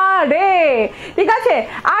পারে? ঠিক আছে,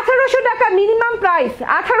 1800 টাকা মিনিমাম প্রাইস,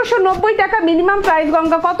 1890 টাকা মিনিমাম প্রাইস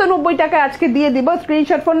গঙ্গা। কত 90 টাকায় আজকে দিয়ে দিব।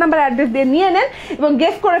 স্ক্রিনশট, ফোন নাম্বার, অ্যাড্রেস দিয়ে নিয়ে নেন এবং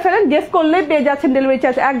গেস করে ফেলেন। গেস করলে পেয়ে যাচ্ছেন ডেলিভারি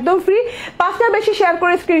চার্জ একদম ফ্রি। 5টা বেশি শেয়ার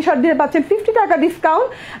করে স্ক্রিনশট দিয়ে পাচ্ছেন 50 টাকা ডিসকাউন্ট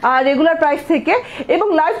রেগুলার প্রাইস থেকে। এবং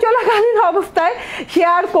লাইভ চলাকালীন অবস্থায়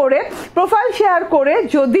শেয়ার করে, প্রোফাইল শেয়ার করে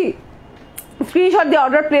যদি স্ক্রিনশট দিয়ে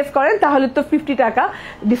অর্ডার প্লেস করেন তাহলে তো 50 টাকা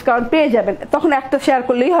ডিসকাউন্ট পেয়ে যাবেন। তখন একটা শেয়ার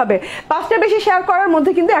করলেই হবে। 5টা বেশি শেয়ার করার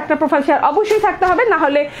মধ্যে কিন্তু একটা প্রোফাইল শেয়ার অবশ্যই থাকতে হবে, না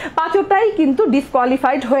হলে 5টাই কিন্তু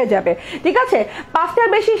ডিসকোয়ালিফাইড হয়ে যাবে। ঠিক আছে, 5টার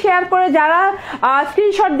বেশি শেয়ার করে যারা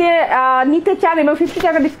স্ক্রিনশট দিয়ে নিতে চান এবং 50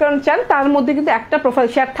 টাকা ডিসকাউন্ট চান তার মধ্যে কিন্তু একটা প্রোফাইল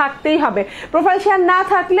শেয়ার থাকতেই হবে। প্রোফাইল শেয়ার না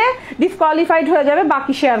থাকলে ডিসকোয়ালিফাইড হয়ে যাবে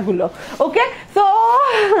বাকি শেয়ারগুলো। ওকে,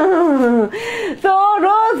 সো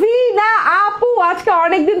রোজিনা আপু আজকে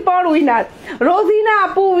অনেকদিন পর উইনার, রোজিনা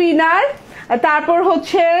আপু উইনার।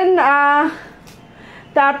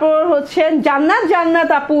 তারপর হচ্ছেন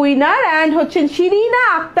জান্নাত আপু উইনার অ্যান্ড হচ্ছেন শিরিনা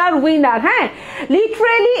আক্তার উইনার। হ্যাঁ,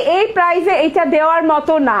 লিটারেলি এই প্রাইজে এটা দেওয়ার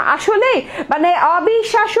মতো না, আসলে মানে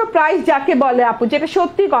অবিশ্বাস্য প্রাইস যাকে বলে আপু, যেটা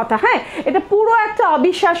সত্যি কথা। হ্যাঁ, এটা পুরো একটা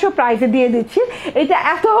অবিশ্বাস্য প্রাইজে দিয়ে দিচ্ছি। এটা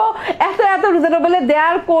এত এত এত রিজনেবলে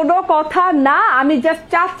দেওয়ার কোনো কথা না। আমি জাস্ট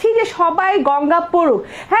চাচ্ছি যে সবাই গঙ্গা পড়ুক।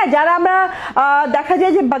 হ্যাঁ, যারা আমরা দেখা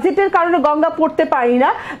যায় যে বাজেটের কারণে গঙ্গা পড়তে পারি না,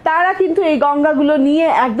 তারা কিন্তু এই গঙ্গাগুলো নিয়ে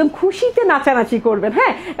একদম খুশিতে নাচানাচি করবেন।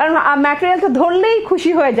 হ্যাঁ, কারণ ম্যাটেরিয়ালটা ধরলেই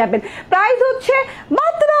খুশি হয়ে যাবেন। প্রাইস হচ্ছে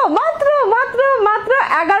মাত্র মাত্র মাত্র মাত্র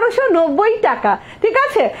 1190 টাকা। ঠিক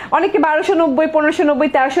আছে, অনেকে 1290, 1590,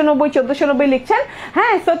 1390, 1490 লিখছেন।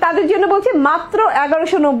 হ্যাঁ, তো তাদের জন্য বলছি মাত্র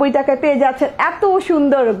 1190 টাকায় পেয়ে যাচ্ছেন এত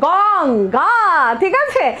সুন্দর গঙ্গা। ঠিক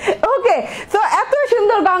আছে, ওকে, তো এত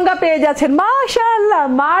সুন্দর গঙ্গা পেয়ে যাচ্ছেন, মাশাআল্লাহ,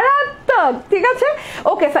 মারাত্মক। ঠিক আছে,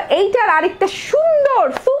 ওকে, তো এইটার আরেকটা সুন্দর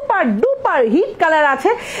সুপার ডুপার হিট কালার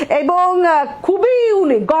আছে এবং খুবই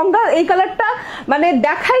ইউনিক। গঙ্গার এই কালারটা মানে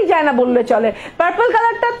দেখাই যায় না বললে চলে। পার্পল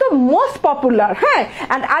কালারটা তো মোস্ট পপুলার। হ্যাঁ,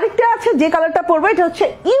 এন্ড আরেকটা আছে যে কালারটা পরবো, এটা হচ্ছে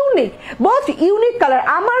ইউনিক, মোস্ট ইউনিক কালার।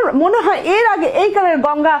 আমার মনে হয় এর আগে এই কালার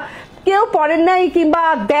গঙ্গা কেউ পরেন নাই কিংবা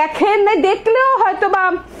দেখেন নাই, দেখলেও হয়তো বা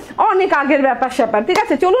অনেক আগের ব্যাপার স্যাপার। ঠিক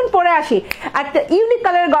আছে, চলুন পরে আসি। একটা unique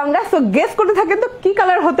colour Ganga, so guess করতে থাকেন তো কি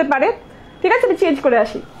কালার হতে পারে। ঠিক আছে, আমি চেঞ্জ করে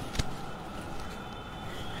আসি।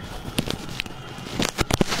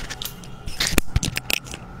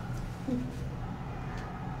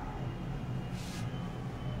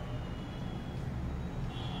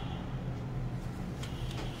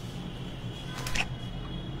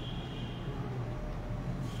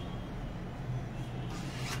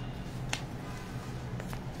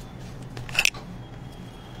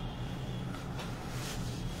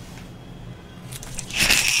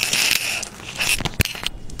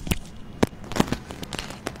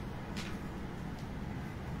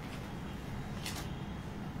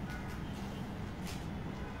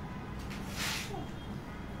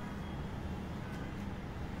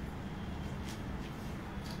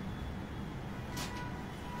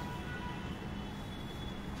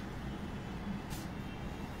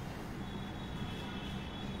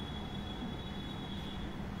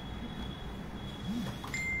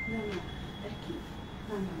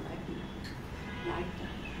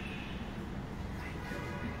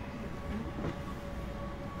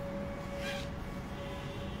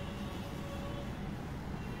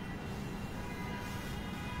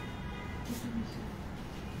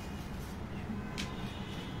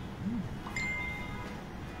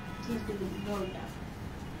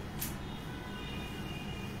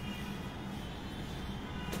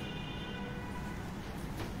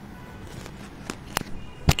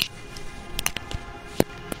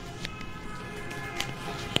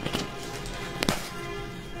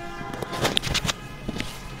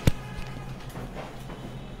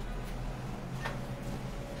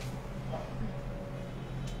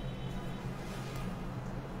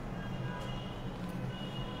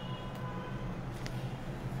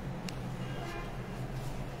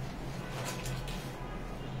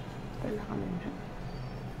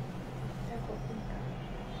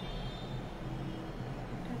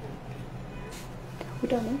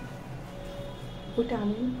 ওটা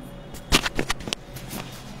আমি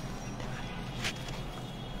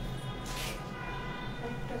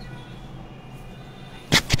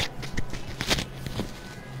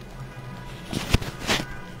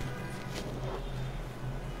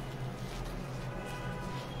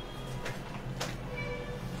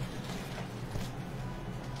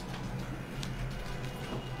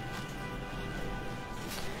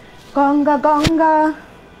গঙ্গা গঙ্গা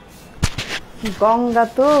গঙ্গা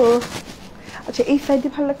তো আচ্ছা, এই সাইডে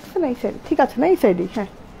ভালো লাগতেছে না, এই সাইড ঠিক আছে না, এই সাইডে। হ্যাঁ,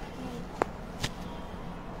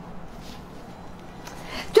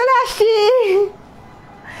 চলে আসছি।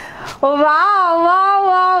 ওয়াও ওয়াও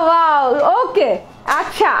ওয়াও ওয়াও, ওকে,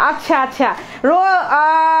 আচ্ছা আচ্ছা আচ্ছা।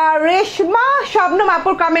 রেশমা শবনম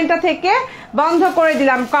আপুর কমেন্টটা থেকে বন্ধ করে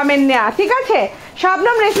দিলাম কমেন্ট নেওয়া, ঠিক আছে?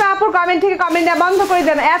 শবনম রেশমা আপুর কমেন্ট থেকে কমেন্ট নেওয়া বন্ধ করে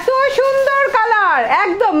দিলাম। এত সুন্দর কালার,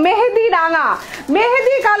 একদম মেহেদি রাঙা,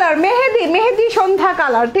 মেহেদি কালার, মেহেদি সন্ধ্যা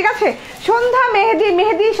কালার, ঠিক আছে? সন্ধ্যা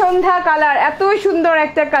মেহেদি সন্ধ্যা কালার, এত সুন্দর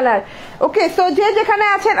একটা কালার। ওকে, তো যে যেখানে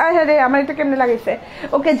আছেন, আরে আমার এটা কেমনে লাগাইছে,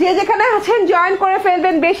 ওকে, যে যেখানে আছেন জয়েন করে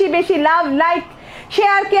ফেলবেন, বেশি বেশি লাভ লাইক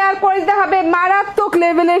শেয়ার কেয়ার করে দিতে হবে। মারাত্মক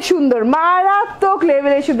লেভেলের সুন্দর, মারাত্মক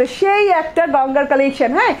লেভেলের সুন্দর, সেই একটা গঙ্গার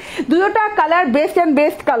কালেকশন। হ্যাঁ, দুটোটা colour best and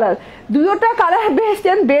best colour, দুটোটা colour best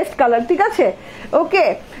and best colour, ঠিক আছে? ওকে,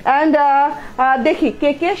 অ্যান্ড দেখি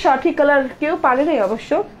কে কে সঠিক কালার কেউ পারে নাই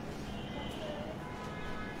অবশ্য,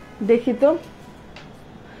 দেখি তো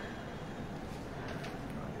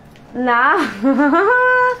না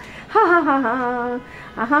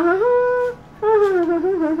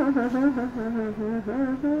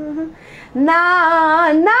না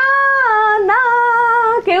না না,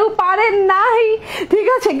 কেউ পারেন নাই, ঠিক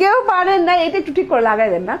আছে? কেউ পারেন নাই, এটা একটু ঠিক করে লাগাই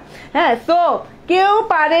দেন না। হ্যাঁ, তো কেউ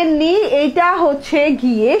পারেননি। এটা হচ্ছে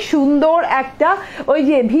গিয়ে সুন্দর একটা, ওই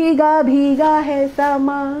যে ভিগা ভিগা হে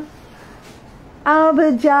সামা আব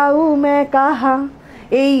যাও মে কাহা,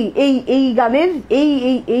 এই এই এই গানের এই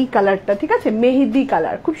এই এই কালারটা, ঠিক আছে? মেহেদি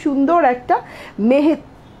কালার, খুব সুন্দর একটা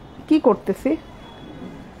কি করতেছি,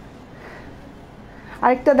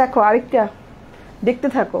 আরেকটা দেখো, আরেকটা দেখতে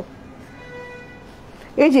থাকো।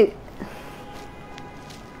 এই যে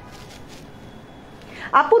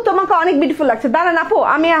আপু তোমাকে অনেক বিউটিফুল লাগছে। দাঁড়ান আপু,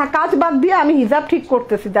 আমি কাজ বাদ দিয়ে আমি হিজাব ঠিক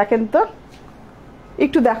করতেছি, দেখেন তো,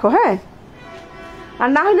 একটু দেখো। হ্যাঁ, আর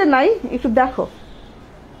না হলে নাই, একটু দেখো।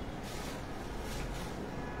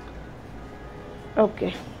 ओके,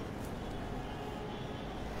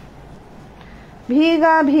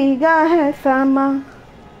 भीगा भीगा है सामा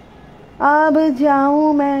अब जाऊं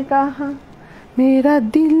मैं कहाँ, मेरा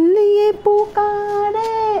दिल ये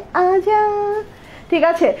पुकारे आजा, ঠিক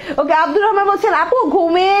আছে? ওকে, আব্দুর রহমান বলছেন আপু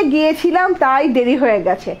ঘুমে গিয়েছিলাম তাই দেরি হয়ে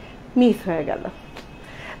গেছে, মিস হয়ে গেল,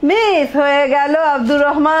 মিস হয়ে গেল আব্দুর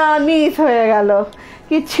রহমান, মিস হয়ে গেল,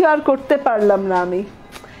 কিচ্ছু আর করতে পারলাম না, আমি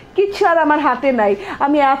কিচ্ছু আর আমার হাতে নাই।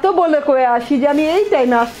 আমি এত বলে কয়ে আসি যে আমি এই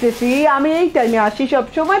টাইমে আসতেছি, আমি এই টাইমে আসি,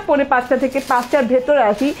 সবসময় 4:45 থেকে 5টার ভেতরে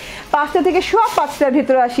আসি, 5টা থেকে 5:15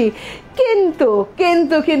 ভেতরে আসি, কিন্তু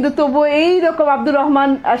কিন্তু কিন্তু তবু এইরকম আব্দুর রহমান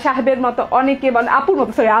সাহেবের মতো অনেকে, মানে আপুর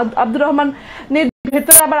মতো, সরি আব্দুর রহমানের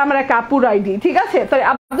ভেতরে আবার আমার এক আপুর আইডি, ঠিক আছে? সরি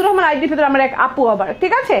আব্দুর রহমান আইডির ভেতরে আমার এক আপু আবার,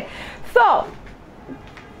 ঠিক আছে? সো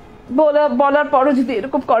বলার পরও যদি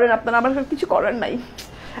এরকম করেন আপনারা, আমার কিছু করার নাই,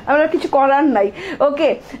 আমার কিছু করার নাই। ওকে,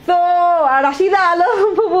 তো রাশিদা আলম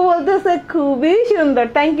ফুপু বলতেছে খুবই সুন্দর,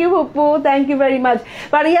 থ্যাংক ইউ ফুপু, thank you very much.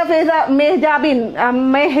 Faria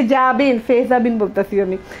Mehjabin বলতেছি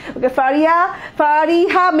আমি। ওকে,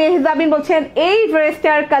 ফারিহা মেহজাবিন বলছেন এই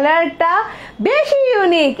ড্রেসটার কালারটা বেশি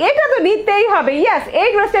ইউনিক, এটা তো নিতেই হবে। ইয়েস, এই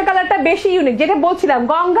ড্রেসটার কালারটা বেশি ইউনিক, যেটা বলছিলাম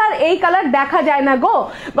গঙ্গার এই কালার দেখা যায় না গো,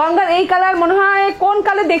 গঙ্গার এই কালার মনে হয় কোন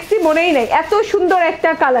কালার দেখছি মনেই নেই, এত সুন্দর একটা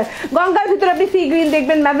কালার। গঙ্গার ভিতরে আপনি সি গ্রিন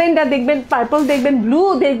দেখবেন, ল্যাভেন্ডার দেখবেন, পার্পল দেখবেন, ব্লু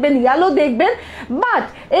দেখবেন, ইয়েলো দেখবেন, বাট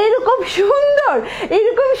এইরকম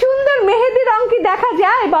সুন্দর মেহেদি রং কি দেখা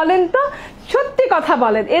যায় বলেন তো? সত্যি কথা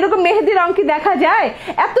বলেন, এরকম মেহেদি রং কি দেখা যায়?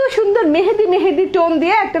 এত সুন্দর মেহেদি টোন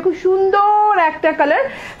দিয়ে একটা খুব সুন্দর একটা কালার।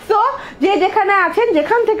 সো যে যেখানে আছেন,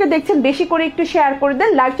 যেখান থেকে দেখছেন, বেশি করে একটু শেয়ার করে দেন।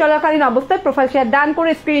 লাইভ চলাকালীন অবস্থায় প্রোফাইল শেয়ার ডান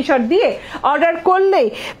করে স্ক্রিনশট দিয়ে অর্ডার করলেই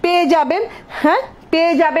পেয়ে যাবেন। হ্যাঁ,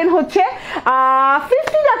 পেয়ে যাবেন হচ্ছে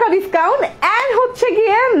 50 টাকা ডিসকাউন্ট, অ্যান্ড হচ্ছে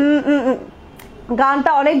গিয়ে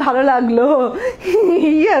গানটা অনেক ভালো লাগলো।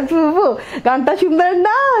 ইয়েস বাবু, গানটা সুন্দর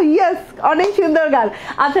না? ইয়েস, অনেক সুন্দর গান।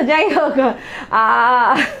 আচ্ছা, যাই হোক,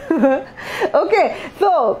 ওকে,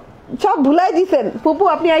 তো সব ভুলাই দিছেন পুপু,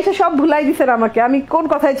 আপনি আইসা সব ভুলাই দিছেন আমাকে, আমি কোন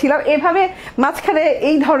কথায় ছিলাম। এভাবে মাঝখানে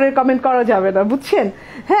এই ধরনের কমেন্ট করা যাবে না, বুঝছেন?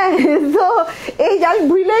 হ্যাঁ, তো এই যে আমি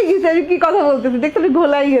ভুলেই গেছি আমি কি কথা বলতেছি, দেখতে আমি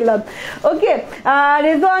ভুলাই গেলাম। ওকে,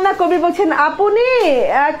 রেজওয়ানা কবি বলছেন আপনি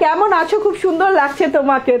কেমন আছো, খুব সুন্দর লাগছে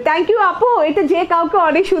তোমাকে। থ্যাংক ইউ আপু, এটা যে কাউকে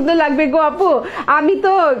অনেক সুন্দর লাগবে গো আপু, আমি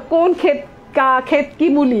তো কোন ক্ষেত কি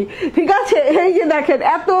বলি, ঠিক আছে? এই যে দেখেন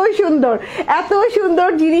এত সুন্দর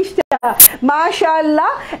জিনিসটা,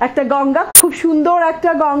 মাশাআল্লাহ, একটা গঙ্গা, খুব সুন্দর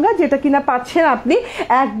একটা গঙ্গা, যেটা কিনা পাচ্ছেন আপনি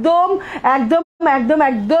একদম একদম একদম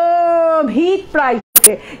একদম হিট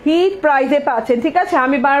প্রাইসে পাচ্ছেন, ঠিক আছে?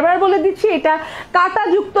 আমি বারবার বলে দিচ্ছি, এটা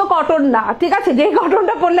কাঁটাযুক্ত কটন না, ঠিক আছে? যে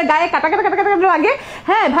কটনটা পরলে গায়ে কাটা লাগে,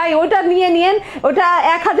 হ্যাঁ ভাই, ওটা নিয়ে নিন, ওটা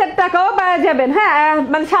 1000 টাকাও পাওয়া যাবেন। হ্যাঁ,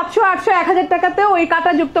 মানে 700, 800, 1000 টাকাতেও ওই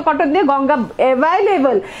কাঁটাযুক্ত কটন দিয়ে গঙ্গা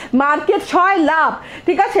অ্যাভেলেবল, মার্কেট 6 লাভ,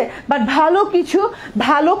 ঠিক আছে? বাট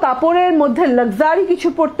ভালো কাপড়ের মধ্যে লাক্সারি কিছু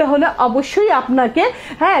পড়তে হলে অবশ্যই আপনাকে,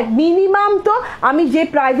 হ্যাঁ, মিনিমাম তো আমি যে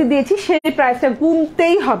প্রাইসে দিয়েছি সেই প্রাইসটা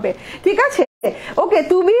গুনতেই হবে, ঠিক আছে? ওকে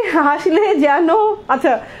তুমি হাসলে জানো,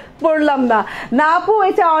 আচ্ছা পড়লাম না না আপু,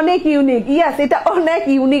 এটা অনেক ইউনিক। ইয়াস, এটা অনেক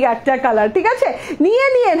ইউনিক একটা কালার, ঠিক আছে নিয়ে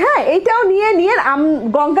নিয়েন। হ্যাঁ এইটাও নিয়ে নিয়েন।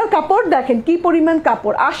 গঙ্গার কাপড় দেখেন কি পরিমাণ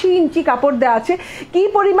কাপড়, 80 ইঞ্চি কাপড় দেওয়া আছে, কি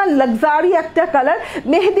পরিমাণ লাক্সারি একটা কালার,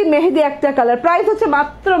 মেহেদি মেহেদি একটা কালার। প্রাইস হচ্ছে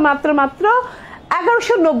মাত্র মাত্র মাত্র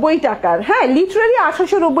 1190 টাকার। হ্যাঁ লিটারালি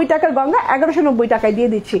 1890 টাকার গঙ্গা 1190 টাকায় দিয়ে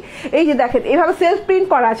দিচ্ছি। এই যে দেখেন এভাবে সেলফ প্রিন্ট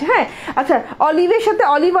করা আছে। হ্যাঁ আচ্ছা, অলিভের সাথে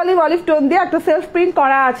অলিভ অলিভ অলিভ টোন দিয়ে একটা সেলফ প্রিন্ট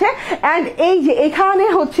করা আছে। অ্যান্ড এই যে এখানে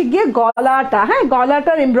হচ্ছে গিয়ে গলাটা, হ্যাঁ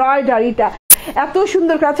গলাটার এমব্রয়ডারিটা এত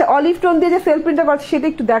সুন্দর কাছে অলিভ টোন দিয়ে যে সেলফ প্রিন্টটা করছে সেটা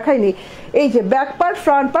একটু দেখাইনি। এই যে ব্যাক পার্ট,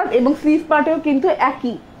 ফ্রন্ট পার্ট এবং স্লিভ পার্টেও কিন্তু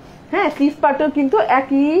একই। হ্যাঁ স্লিভ পার্টেও কিন্তু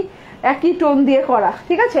একই টোন দিয়ে করা,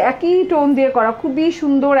 ঠিক আছে একই টোন দিয়ে করা, খুবই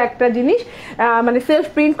সুন্দর একটা জিনিস, মানে সেলফ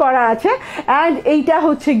প্রিন্ট করা আছে। অ্যান্ড এইটা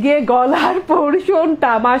হচ্ছে গিয়ে গলার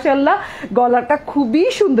পোর্শনটা, মাশাল্লাহ গলাটা খুবই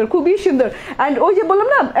সুন্দর, খুবই সুন্দর। অ্যান্ড ওই যে বললাম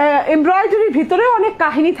না এমব্রয়ডারির ভিতরে অনেক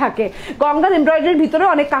কাহিনী থাকে, গঙ্গার এমব্রয়ডারির ভিতরে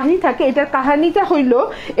অনেক কাহিনী থাকে। এটার কাহিনীটা হইলো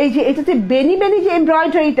এই যে এটাতে বেনি বেনি যে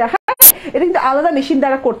এমব্রয়ডারিটা, এটা কিন্তু আলাদা মেশিন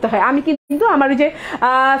দ্বারা করতে হয়। আমি কিন্তু আমার যে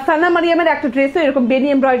সানা মারিয়ামের একটা ড্রেসে এরকম বেনি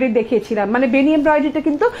এমব্রয়ডারি দেখিয়েছিলাম, মানে বেনি এমব্রয়ডারিটা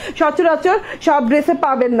কিন্তু সচরাচর সব ড্রেসে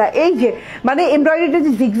পাবেন না। এই যে মানে এমব্রয়ডারিটা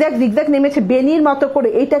যে জিগজ্যাগ জিগজ্যাগ নেমেছে বেনির মতো করে,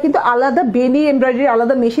 এটা কিন্তু আলাদা বেনি এমব্রয়ডারি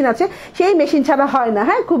আলাদা মেশিন আছে, সেই মেশিন ছাড়া হয় না।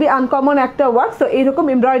 হ্যাঁ খুবই আনকমন একটা ওয়ার্ক। তো এইরকম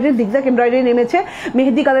এমব্রয়ডারি জিগজ্যাগ এমব্রয়ডারি নেমেছে,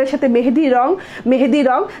 মেহেদি কালারের সাথে মেহেদি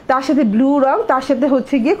রং, তার সাথে ব্লু রং, তার সাথে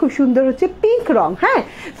হচ্ছে গিয়ে খুব সুন্দর হচ্ছে পিঙ্ক রং। হ্যাঁ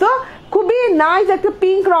তো খুবই নাইস একটা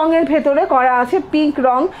পিঙ্ক রঙের ভেতরে করা আছে, পিঙ্ক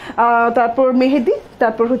রং, তারপর মেহেদি,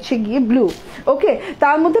 তারপর হচ্ছে গিয়ে ব্লু। ওকে,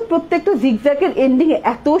 তার মধ্যে প্রত্যেকটা জিগজ্যাগের এন্ডিং এ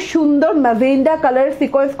এত সুন্দর ম্যাজেন্ডা কালার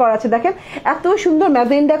সিকোয়েন্স করা আছে। দেখেন এত সুন্দর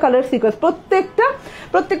ম্যাজেন্ডা কালার সিকোয়েন্স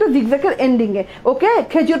প্রত্যেকটা জিগজ্যাগের এন্ডিং এ। ওকে,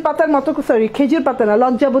 খেজুর পাতার মতো, সরি খেজুর পাতা না,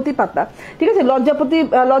 লজ্জাবতী পাতা, ঠিক আছে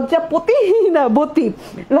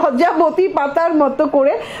লজ্জাবতী পাতার মতো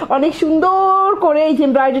করে অনেক সুন্দর করে এই যে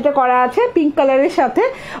এমব্রয়ডারিটা করা আছে পিঙ্ক কালারের সাথে,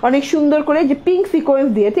 অনেক সুন্দর করে যে পিঙ্ক সিকোয়েন্স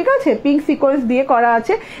দিয়ে, ঠিক আছে পিঙ্ক সিকোয়েন্স দিয়ে করা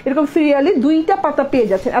আছে। এরকম সিরিয়ালি 2টা পাতা পেয়ে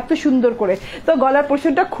যাচ্ছেন এত সুন্দর করে। তো গলার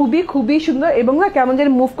পোর্শনটা খুবই খুবই সুন্দর এবং না কেমন যেন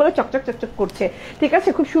মুভ করে চকচক চকচক করছে, ঠিক আছে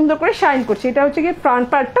খুব সুন্দর করে শাইন করছে। এটা হচ্ছে গিয়ে ফ্রন্ট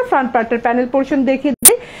পার্টের প্যানেল পোর্শন দেখিয়ে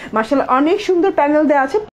দিই। মাশাআল্লাহ অনেক সুন্দর প্যানেল দেওয়া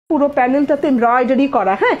আছে, পুরো প্যানেলটাতে এমব্রয়ডারি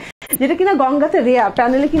করা। হ্যাঁ যেটা কিনা গঙ্গাতে রেয়ার,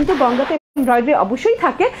 প্যানেলে কিন্তু গঙ্গাতে এমব্রয়ডারি অবশ্যই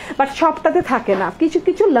থাকে বাট সবটাতে থাকে না, কিছু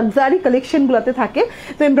কিছু লাক্সারি কালেকশন গুলাতে থাকে।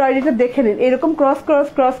 তো এমব্রয়ডারিটা দেখে নিন, এরকম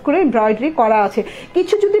ক্রস করে এমব্রয়ডারি করা আছে।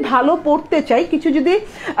 কিছু যদি ভালো পড়তে চাই, কিছু যদি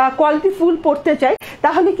কোয়ালিটি ফুল পড়তে চাই,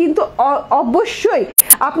 তাহলে কিন্তু অবশ্যই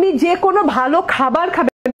আপনি যে কোনো ভালো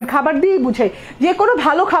খাবার দিয়ে বুঝাই, যে কোনো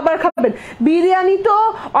ভালো খাবার খাবেন। বিরিয়ানি তো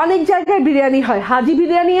অনেক জায়গায় বিরিয়ানি হয়, হাজি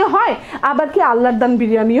বিরিয়ানিও হয়, আবার কি আল্লাহর দান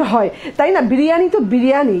বিরিয়ানিও হয়, তাই না? বিরিয়ানি তো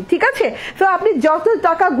বিরিয়ানি, ঠিক আছে। তো আপনি যত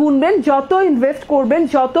টাকা গুনবেন, যত ইনভেস্ট করবেন,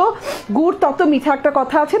 যত গুড় তত মিঠা একটা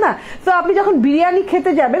কথা আছে না। তো আপনি যখন বিরিয়ানি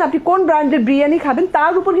খেতে যাবেন, আপনি কোন ব্র্যান্ডের বিরিয়ানি খাবেন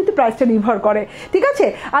তার উপর কিন্তু প্রাইসটা নির্ভর করে, ঠিক আছে।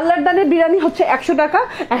 আল্লাহর দানের বিরিয়ানি হচ্ছে 100 টাকা,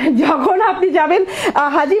 যখন আপনি যাবেন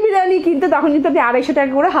হাজি বিরিয়ানি কিনতে তখন কিন্তু আপনি 250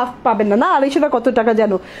 টাকা করে হাফ পাবেন না। 250 টাকা কত টাকা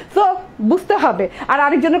জানো? তো বুঝতে হবে। আর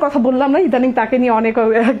আরেকজনের কথা বললাম না, ইদানিং তাকে নিয়ে অনেক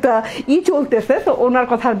একটা চলতেছে, তো ওনার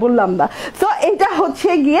কথা বললাম না। তো এটা হচ্ছে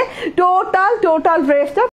গিয়ে টোটাল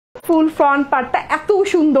ড্রেসটা ফুল ফ্রন্ট পার্টটা এত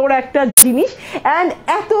সুন্দর একটা জিনিস, অ্যান্ড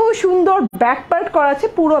এত সুন্দর ব্যাক পার্ট করা আছে,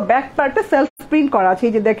 পুরো ব্যাক পার্টটা সেলফ প্রিন্ট করা আছে।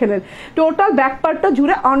 এই যে দেখে নেন টোটাল ব্যাক পার্টটা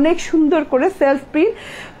জুড়ে অনেক সুন্দর করে সেলফ প্রিন্ট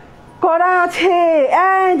করা আছে।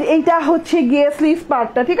 এন্ড এইটা হচ্ছে গিয়ে স্লিভ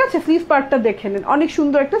পার্টটা, ঠিক আছে স্লিভ পার্টটা দেখে নেন, অনেক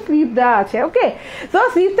সুন্দর একটা স্লিভ দেওয়া আছে। ওকে, তো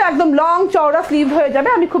স্লিভটা একদম লং চওড়া স্লিভ হয়ে যাবে।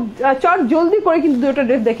 আমি খুব জলদি করে কিন্তু দুটো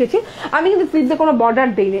ড্রেস দেখেছি, আমি কিন্তু স্লিভে কোনো বর্ডার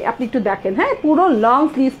দেইনি, আপনি একটু দেখেন। হ্যাঁ পুরো লং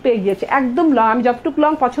স্লিভ পেয়ে গিয়েছে, একদম লং, আমি যতটুকু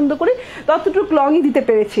লং পছন্দ করি ততটুকু লংই দিতে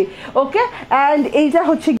পেরেছি। ওকে, এন্ড এইটা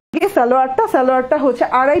হচ্ছে গিয়ে সালোয়ারটা হচ্ছে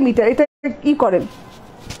 2.5 মিটার। এটা কি করেন,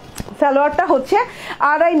 সালোয়ারটা হচ্ছে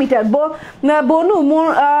 2.5 মিটার। বনু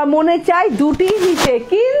মনে চাই দুটি নিচে,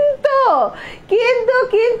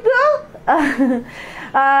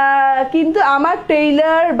 কিন্তু আমার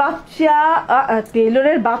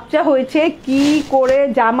টেইলরের বাচ্চা হয়েছে, কি করে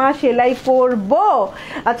জামা সেলাই করব?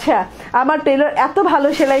 আচ্ছা, আমার টেইলর এত ভালো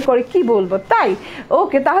সেলাই করে, কি বলবো, তাই?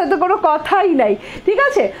 ওকে, তাহলে তো কোনো কথাই নাই, ঠিক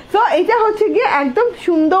আছে। তো এটা হচ্ছে গিয়ে একদম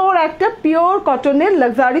সুন্দর একটা পিওর কটনের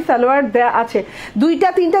লাক্সারি সালোয়ার দেয়া আছে।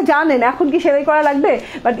 2-3টা জানেন এখন কি সেলাই করা লাগবে,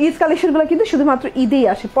 বাট ঈদ কালেকশনগুলো কিন্তু শুধুমাত্র ঈদেই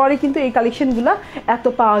আসে, পরে কিন্তু এই কালেকশনগুলো এত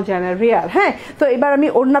পাওয়া যায় না, রেয়ার। হ্যাঁ, তো এবার আমি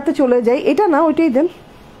ওড়নাতে চলে যাই। এটা না, ওইটাই দেন।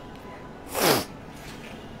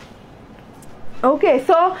 ওকে,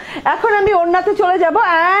 সো এখন আমি ওড়নাতে চলে যাব,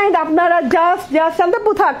 এন্ড আপনারা জাস্ট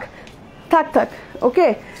শান্তপু থাক। ওকে,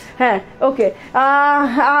 হ্যাঁ ওকে।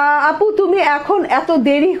 আপু তুমি এখন এত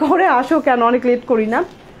দেরি করে আসো কেন? অনেক লেট করি না?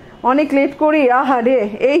 অনেক লেট করি, আহারে।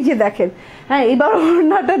 এই যে দেখেন, হ্যাঁ এবার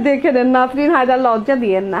ওড়নাটা দেখে নেন, নাসরিন হায়দার লজ্জা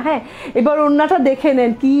দিয়েন না। হ্যাঁ এবার ওড়নাটা দেখে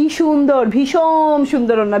নেন, কি সুন্দর, ভীষণ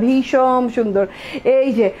সুন্দর ওড়না, ভীষণ সুন্দর। এই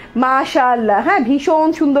যে মাশাআল্লাহ, হ্যাঁ ভীষণ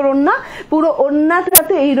সুন্দর ওড়না। পুরো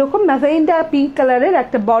ওড়নাটাতে এইরকম ম্যাজেন্টা পিঙ্ক কালারের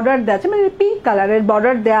একটা বর্ডার দেওয়া আছে, মানে পিঙ্ক কালারের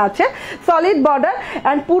বর্ডার দেওয়া আছে, সলিড বর্ডার।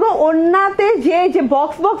 অ্যান্ড পুরো ওড়নাতে যে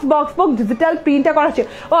box box box box digital প্রিন্টটা করা আছে।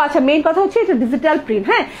 ও আচ্ছা, মেইন কথা হচ্ছে এটা ডিজিটাল প্রিন্ট।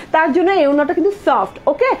 হ্যাঁ তার জন্য এই ওড়নাটা কিন্তু soft,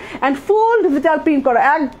 okay. And full digital print করা,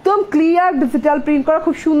 একদম ক্লিয়ার ডিজিটাল প্রিন্ট করা,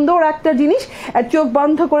 খুব সুন্দর একটা জিনিস। চোখ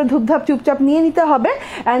বন্ধ করে ধূপধাপ চুপচাপ নিয়ে নিতে হবে।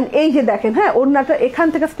 অ্যান্ড এই যে দেখেন, হ্যাঁ ওড়নাটা এখান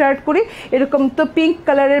থেকে স্টার্ট করি, এরকম তো পিঙ্ক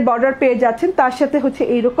কালারের বর্ডার পেয়ে যাচ্ছেন, তার সাথে হচ্ছে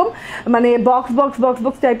এইরকম মানে বক্স বক্স বক্স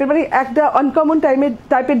বক্স টাইপের, মানে একটা আনকমন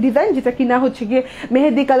টাইপের ডিজাইন, যেটা কিনা হচ্ছে গিয়ে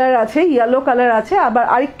মেহেদি কালার আছে, ইয়েলো কালার আছে, আবার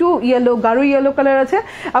আরেকটু ইয়েলো, গাঢ় ইয়েলো কালার আছে,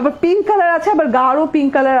 আবার পিঙ্ক কালার আছে, আবার গাঢ় পিঙ্ক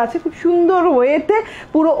কালার আছে। খুব সুন্দর ওয়েতে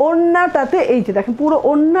পুরো ওড়নাটাতে, এই যে দেখেন পুরো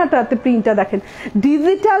ওড়নাটাতে প্রিন্টটা দেখেন,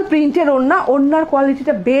 ডিজিটাল প্রিন্টের ওড়না। ওড়নার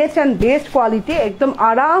কোয়ালিটিটা বেস্ট অ্যান্ড বেস্ট কোয়ালিটি, একদম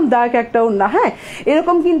আরামদায়ক একটা ওড়না। হ্যাঁ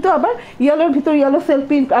এরকম কিন্তু আবার ইয়েলোর ভিতর ইয়েলো সেলফ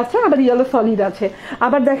প্রিন্ট আছে, আবার ইয়েলো সলিড আছে,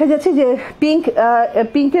 আবার দেখা যাচ্ছে যে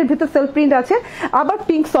পিঙ্কের ভিতর সেলফ প্রিন্ট আছে, আবার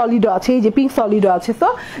পিঙ্ক সলিডও আছে, এই যে পিঙ্ক সলিডও আছে। তো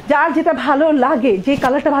যার যেটা ভালো লাগে, যে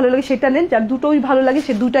কালারটা ভালো লাগে সেটা নেন, যার দুটোই ভালো লাগে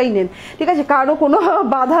সে দুটাই নেন, ঠিক আছে? কারো কোনো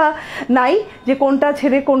বাধা নাই যে কোনটা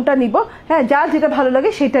ছেড়ে কোনটা নিব। হ্যাঁ যার যেটা ভালো লাগে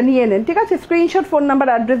সেটা নিয়ে নেন, ঠিক আছে? স্ক্রিনশট, ফোন নাম্বার,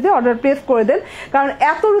 অ্যাড্রেস দিয়ে অর্ডার প্লেস করে দেন, কারণ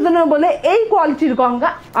এত রিজনেবল বলে এই কোয়ালিটির গঙ্গা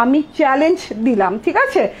আমি চ্যালেঞ্জ দিলাম, ঠিক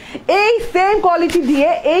আছে? এই সেম কোয়ালিটি দিয়ে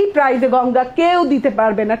এই প্রাইসে গঙ্গা কেউ দিতে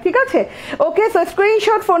পারবে না, ঠিক আছে? ওকে, so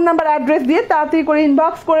screenshot, phone number, address দিয়ে তাড়াতাড়ি করে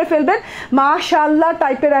ইনবক্স করে ফেলবেন। মাশাআল্লাহ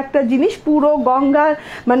টাইপের একটা জিনিস, পুরো গঙ্গার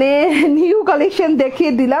মানে নিউ কালেকশন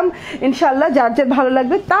দেখিয়ে দিলাম। ইনশাআল্লাহ যার যার ভালো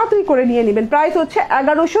লাগবে তাড়াতাড়ি করে নিয়ে নেবেন। প্রাইস হচ্ছে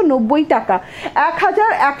 1190 টাকা,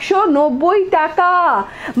 1190 টাকা,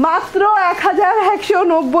 মাত্র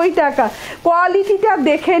 1190 টাকা। কোয়ালিটিটা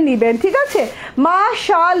দেখে নিবেন, ঠিক আছে?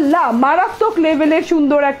 মাশাআল্লাহ মারাত্মক লেভেলের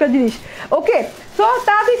সুন্দর একটা জিনিস। ওকে, সো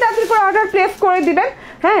তাড়াতাড়ি করে অর্ডার প্লেস করে দিবেন।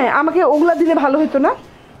 হ্যাঁ আমাকে ওগুলা দিলে ভালো হতো না,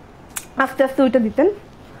 আস্তে আস্তে ওইটা দিতেন।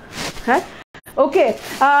 হ্যাঁ ওকে,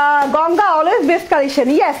 Ganga always best collection,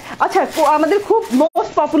 yes. আচ্ছা, আমাদের খুব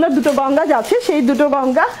মোস্ট পপুলার দুটো গঙ্গা আছে, সেই দুটো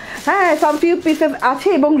গঙ্গা হ্যাঁ সাম ফিউ পিসেস আছে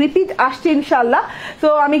এবং রিপিট আসছে ইনশাল্লাহ। তো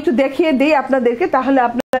আমি একটু দেখিয়ে দিই আপনাদেরকে, তাহলে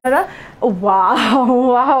আপনারা wow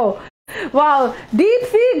wow wow, deep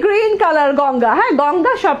sea green colour Ganga. হ্যাঁ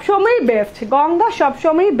গঙ্গা সবসময় বেস্ট, গঙ্গা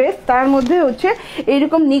সবসময় বেস্ট। তার মধ্যে হচ্ছে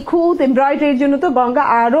এইরকম নিখুঁত এমব্রয়ডারির জন্য তো গঙ্গা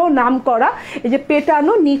আরো নাম করা। এই যে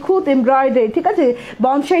পেটানো নিখুঁত এমব্রয়ডারি, ঠিক আছে?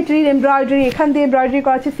 বনসাই ট্রির এমব্রয়ডারি, এখান দিয়ে এমব্রয়ডারি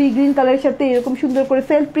করা আছে, সি গ্রিন কালারের সাথে এরকম সুন্দর করে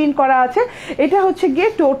সেলফ প্রিন্ট করা আছে। এটা হচ্ছে গিয়ে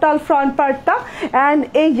টোটাল ফ্রন্ট পার্টটা, অ্যান্ড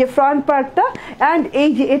এই যে ফ্রন্ট পার্টটা, অ্যান্ড এই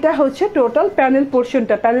যে এটা হচ্ছে টোটাল প্যানেল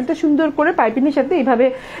পোর্শনটা। প্যানেলটা সুন্দর করে পাইপিংয়ের সাথে এইভাবে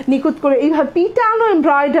নিখুঁত করে এইভাবে পিটানো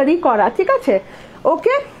এমব্রয়ডারি করা, ঠিক আছে?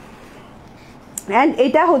 ওকে, এন্ড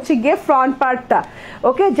এটা হচ্ছে গিয়ে ফ্রন্ট পার্টটা।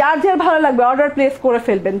 ওকে, যার যার ভালো লাগবে অর্ডার প্লেস করে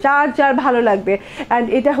ফেলবেন, যার যার ভালো লাগবে। এন্ড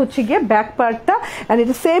এটা হচ্ছে গিয়ে ব্যাক পার্টটা, এন্ড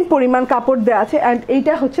এটা সেম পরিমাণ কাপড় দেওয়া আছে, এন্ড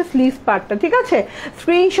এইটা হচ্ছে স্লিভস পার্টটা, ঠিক আছে?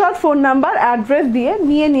 স্ক্রিনশট, ফোন নাম্বার, অ্যাড্রেস দিয়ে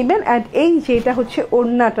নিয়ে নেবেন। এন্ড এই যে এটা হচ্ছে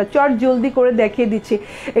ওড়নাটা, চট জলদি করে দেখিয়ে দিচ্ছি।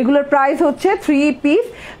 এগুলোর প্রাইস হচ্ছে 3 পিস,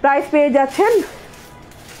 প্রাইস পেয়ে যাচ্ছেন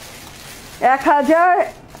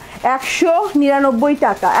 1199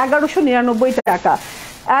 টাকা, 1199 টাকা,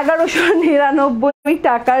 1199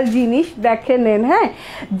 টাকার জিনিস দেখে নেন। হ্যাঁ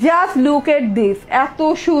জাস্ট লুক এট দিস, এত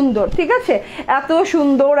সুন্দর, ঠিক আছে? এত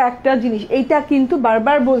সুন্দর একটা জিনিস। এইটা কিন্তু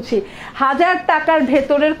বারবার বলছি 1000 টাকার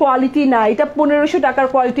ভেতরের কোয়ালিটি না, এটা 1500 টাকার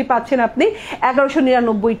কোয়ালিটি পাচ্ছেন আপনি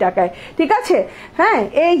 1199 টাকায়, ঠিক আছে? হ্যাঁ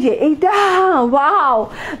এই যে এইটা ওয়াও,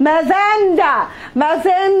 ম্যাজেন্ডা,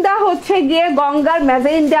 ম্যাজেন্ডা হচ্ছে গিয়ে গঙ্গার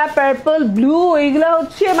ম্যাজেন্ডা, পার্পল, ব্লু, এইগুলো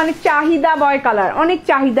হচ্ছে মানে চাহিদাময় কালার, অনেক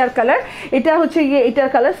চাহিদার কালার। এটা হচ্ছে গিয়ে এটার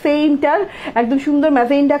কালার, সেমটার একদম সুন্দর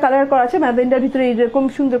ম্যাজেন্ডা কালার করা আছে। ম্যাজেন্ডার ভিতরে এরকম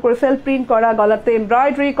সুন্দর করে সেলফ প্রিন্ট করা, গলাতে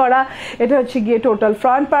এমব্রয়ডারি করা। এটা হচ্ছে গিয়ে টোটাল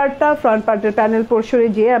ফ্রন্ট পার্টটা, ফ্রন্ট পার্টের প্যানেল পোর্শনে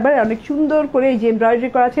যে আবার অনেক সুন্দর করে এই যে এমব্রয়ডারি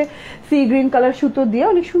করা আছে, সি গ্রিন কালার সুতো দিয়ে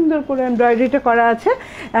অনেক সুন্দর করে এমব্রয়ডারিটা করা আছে।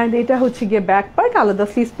 অ্যান্ড এটা হচ্ছে গিয়ে ব্যাক পার্ট, আলাদা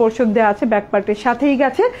স্লিভস পোর্শন দেওয়া আছে, ব্যাক পার্টের সাথেই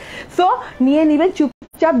গেছে। সো নিয়ে নিবেন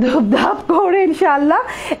চুপচাপ ধূপধাপ করে ইনশাআল্লাহ।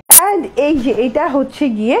 অ্যান্ড এই যে এটা হচ্ছে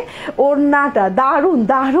গিয়ে ওড়নাটা, দারুণ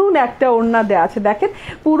দারুণ একটা ওড়না দেওয়া আছে, দেখেন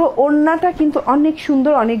পুরো ওড়নাটা কিন্তু অনেক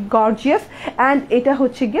সুন্দর, অনেক গর্জিয়াস। অ্যান্ড এটা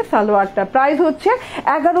হচ্ছে গিয়ে সালোয়ারটা, প্রাইস হচ্ছে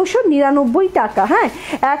 1199 টাকা। হ্যাঁ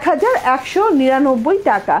 1199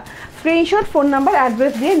 টাকা। স্ক্রিনশট ফোন নাম্বার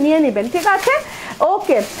অ্যাড্রেস দিয়ে নিয়ে নেবেন, ঠিক আছে?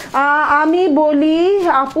 ওকে, আমি বলি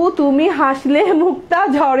আপু তুমি হাসলে মুক্তা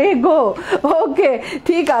ঝরে গো। ওকে,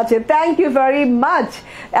 ঠিক আছে, থ্যাংক ইউ ভেরি মাচ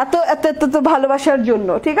এত এত এত তো ভালোবাসার জন্য,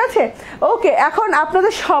 ঠিক আছে? ওকে, এখন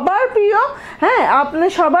আপনাদের সবার প্রিয়, হ্যাঁ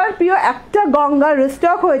আপনাদের সবার প্রিয় একটা গঙ্গা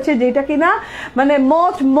রিস্টক হয়েছে, যেটা কিনা মানে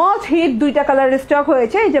মোস্ট হিট দুইটা কালার রিস্টক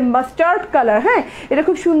হয়েছে। এই যে মাস্টার্ড কালার, হ্যাঁ এটা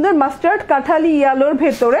খুব সুন্দর মাস্টার্ড কাঠালি ইয়ালোর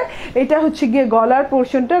ভেতরে। এটা হচ্ছে গিয়ে গলার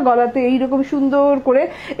পোর্শনটা, গলাতে এইরকম সুন্দর করে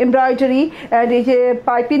এমব্রয়ডারি অ্যান্ড এই যে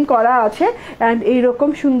পাইপিং করা আছে, অ্যান্ড এইরকম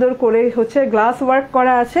সুন্দর করে হচ্ছে গ্লাস ওয়ার্ক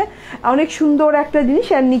করা আছে, অনেক সুন্দর একটা জিনিস।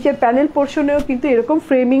 অ্যান্ড নিচের প্যানেল পোর্শনেও কিন্তু এরকম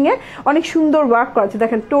ফ্রেমিংয়ে অনেক সুন্দর ওয়ার্ক করা আছে,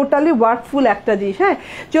 দেখেন টোটালি ওয়ার্কফুল একটা জিনিস। হ্যাঁ,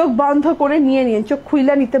 চোখ বন্ধ করে নিয়ে নিন, চোখ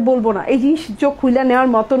খুইলা নিতে বলবো না, এই জিনিস চোখ খুইলা নেওয়ার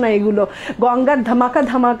মতো না এগুলো। গঙ্গার ধামাকা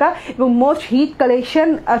ধামাকা এবং মোস্ট হিট কালেকশন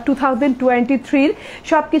 2023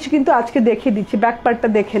 সব কিছু কিন্তু আজকে দেখিয়ে দিচ্ছি। ব্যাক পার্টটা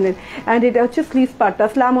দেখে নেন, অ্যান্ড এটা হচ্ছে স্লিভ পার্টটা।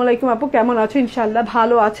 আসসালামু আলাইকুম আপু, কেমন আছো? ইনশাল্লাহ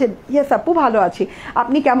ভালো আছেন? ইয়েস আপু ভালো আছি,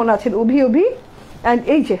 আপনি কেমন আছেন? অভি অ্যান্ড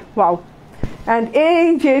এই যে ওয়াও, অ্যান্ড এই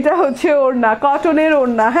যে এটা হচ্ছে ওড়না, কটনের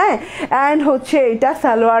ওড়না, হ্যাঁ। অ্যান্ড হচ্ছে এটা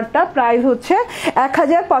সালোয়ারটা, প্রাইস হচ্ছে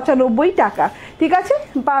 1095 টাকা, ঠিক আছে?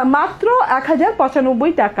 মাত্র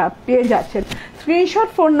 1095 টাকা পেয়ে যাচ্ছেন। স্ক্রিনশট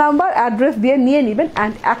ফোন নাম্বার অ্যাড্রেস দিয়ে নিয়ে নেবেন।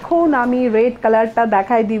 অ্যান্ড এখন আমি রেড কালারটা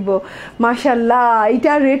দেখাই দিব। মাশাল্লাহ,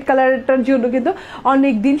 এটা রেড কালারটার জন্য কিন্তু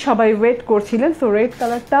অনেক দিন সবাই ওয়েট করছিলেন, সো রেড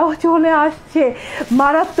কালারটাও চলে আসছে।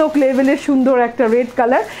 মারাত্মক লেভেলের সুন্দর একটা রেড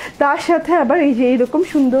কালার, তার সাথে আবার এই যে এইরকম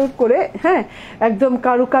সুন্দর করে, হ্যাঁ একদম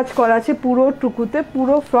কারুকাজ করা আছে পুরো টুকুতে,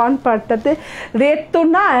 পুরো ফ্রন্ট পার্টটাতে। রেড তো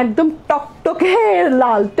না, একদম টকটকে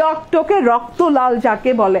লাল, টকটকে রক্ত লাল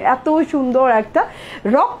যাকে বলে, এত সুন্দর একটা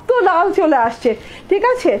রক্ত লাল চলে আসছে, ঠিক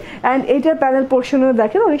আছে? অ্যান্ড এইটার প্যানেল পোর্শনও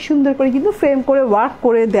দেখেন অনেক সুন্দর করে কিন্তু ফ্রেম করে ওয়ার্ক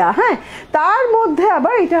করে দেয়া, হ্যাঁ। তার মধ্যে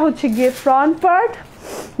আবার এটা হচ্ছে গিয়ে ফ্রন্ট পার্ট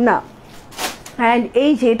না, অ্যান্ড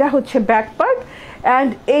এই যে এটা হচ্ছে ব্যাক পার্ট, অ্যান্ড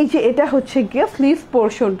এই যে এটা হচ্ছে গিয়ে স্লিভ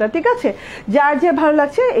পোর্শনটা, ঠিক আছে? যার যে ভালো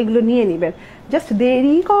লাগছে এগুলো নিয়ে নেবেন, জাস্ট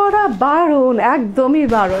দেরি করা বারণ, একদমই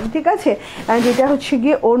বারণ, ঠিক আছে? অ্যান্ড এটা হচ্ছে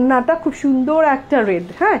গিয়ে ওড়নাটা খুব সুন্দর একটা রেড,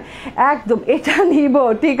 হ্যাঁ একদম এটা নিব,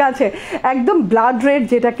 ঠিক আছে? একদম ব্লাড রেড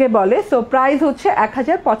যেটাকে বলে। সো প্রাইস হচ্ছে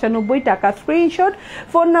 1095 টাকা। স্ক্রিনশট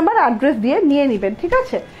ফোন নাম্বার অ্যাড্রেস দিয়ে নিয়ে নেবেন, ঠিক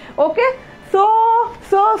আছে? ওকে, সো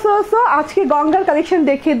সো সো সো আজকে গঙ্গার কালেকশন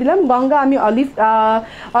দেখিয়ে দিলাম। গঙ্গা আমি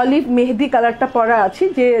অলিভ মেহেদি কালারটা পরা আছি,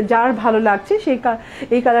 যে যার ভালো লাগছে সেই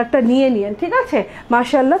এই কালারটা নিয়ে নিন, ঠিক আছে?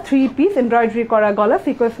 মাশাআল্লাহ 3 পিস এমব্রয়ডারি করা গলা,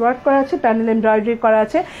 সিকোয়েন্স ওয়ার্ক করা আছে, প্যানেল এমব্রয়ডারি করা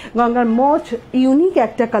আছে। গঙ্গার মোস্ট ইউনিক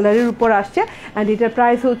একটা কালারের উপর আসছে, অ্যান্ড এটার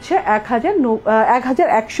প্রাইস হচ্ছে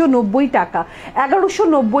 1190 টাকা,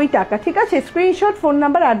 1190 টাকা, ঠিক আছে? স্ক্রিনশট ফোন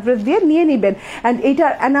নাম্বার অ্যাড্রেস দিয়ে নিয়ে নেবেন। অ্যান্ড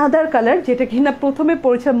এইটার অ্যানাদার কালার যেটা কিনা প্রথমে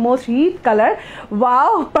পড়েছে most hit colour,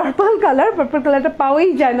 wow purple colour. Purple কালারটা পাওয়াই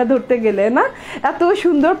যায় না ধরতে গেলে, না এত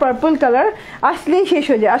সুন্দর পার্পল কালার, আসলেই শেষ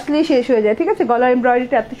হয়ে যায়, আসলেই শেষ হয়ে যায়, ঠিক আছে? গলার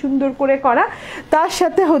এমব্রয়ডারিটা এত সুন্দর করে করা, তার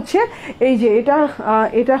সাথে হচ্ছে এই যে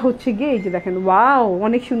এটা হচ্ছে গিয়ে এই যে দেখেন ওয়াও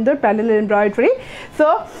অনেক সুন্দর প্যানেল এমব্রয়ডারি। সো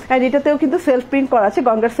অ্যান্ড এটাতেও কিন্তু সেলফ প্রিন্ট করা আছে।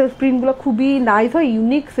 গঙ্গার সেলফ প্রিন্টগুলো খুবই নাইস হয়,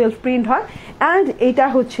 ইউনিক সেলফ প্রিন্ট হয়। অ্যান্ড এটা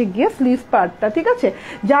হচ্ছে গিয়ে স্লিভ পার্টটা, ঠিক আছে?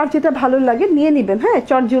 যার যেটা ভালো লাগে নিয়ে নেবেন, হ্যাঁ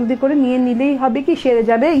চট জলদি করে নিয়ে নিলেই হবে কি সেরে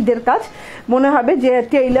যাবে ঈদের কাজ। মনে হবে যে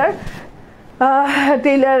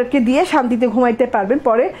টেইলারকে দিয়ে শান্তিতে ঘুমাইতে পারবেন,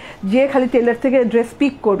 পরে যে খালি টেইলার থেকে ড্রেস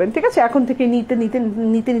পিক করবেন, ঠিক আছে? এখন থেকে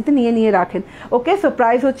নিতে নিয়ে রাখেন। ওকে, সো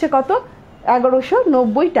প্রাইস হচ্ছে কত?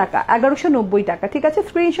 1190 টাকা, 1190 টাকা, ঠিক আছে?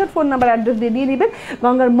 স্ক্রিনশট ফোন নাম্বার অ্যাড্রেস দিয়ে নিয়ে নেবেন।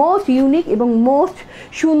 গঙ্গার মোস্ট ইউনিক এবং মোস্ট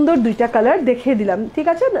সুন্দর দুইটা কালার দেখিয়ে দিলাম, ঠিক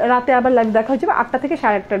আছে? রাতে আবার লাইভ দেখা হচ্ছে 8টা থেকে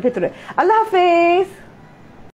 8:30টার ভেতরে। আল্লাহ হাফেজ।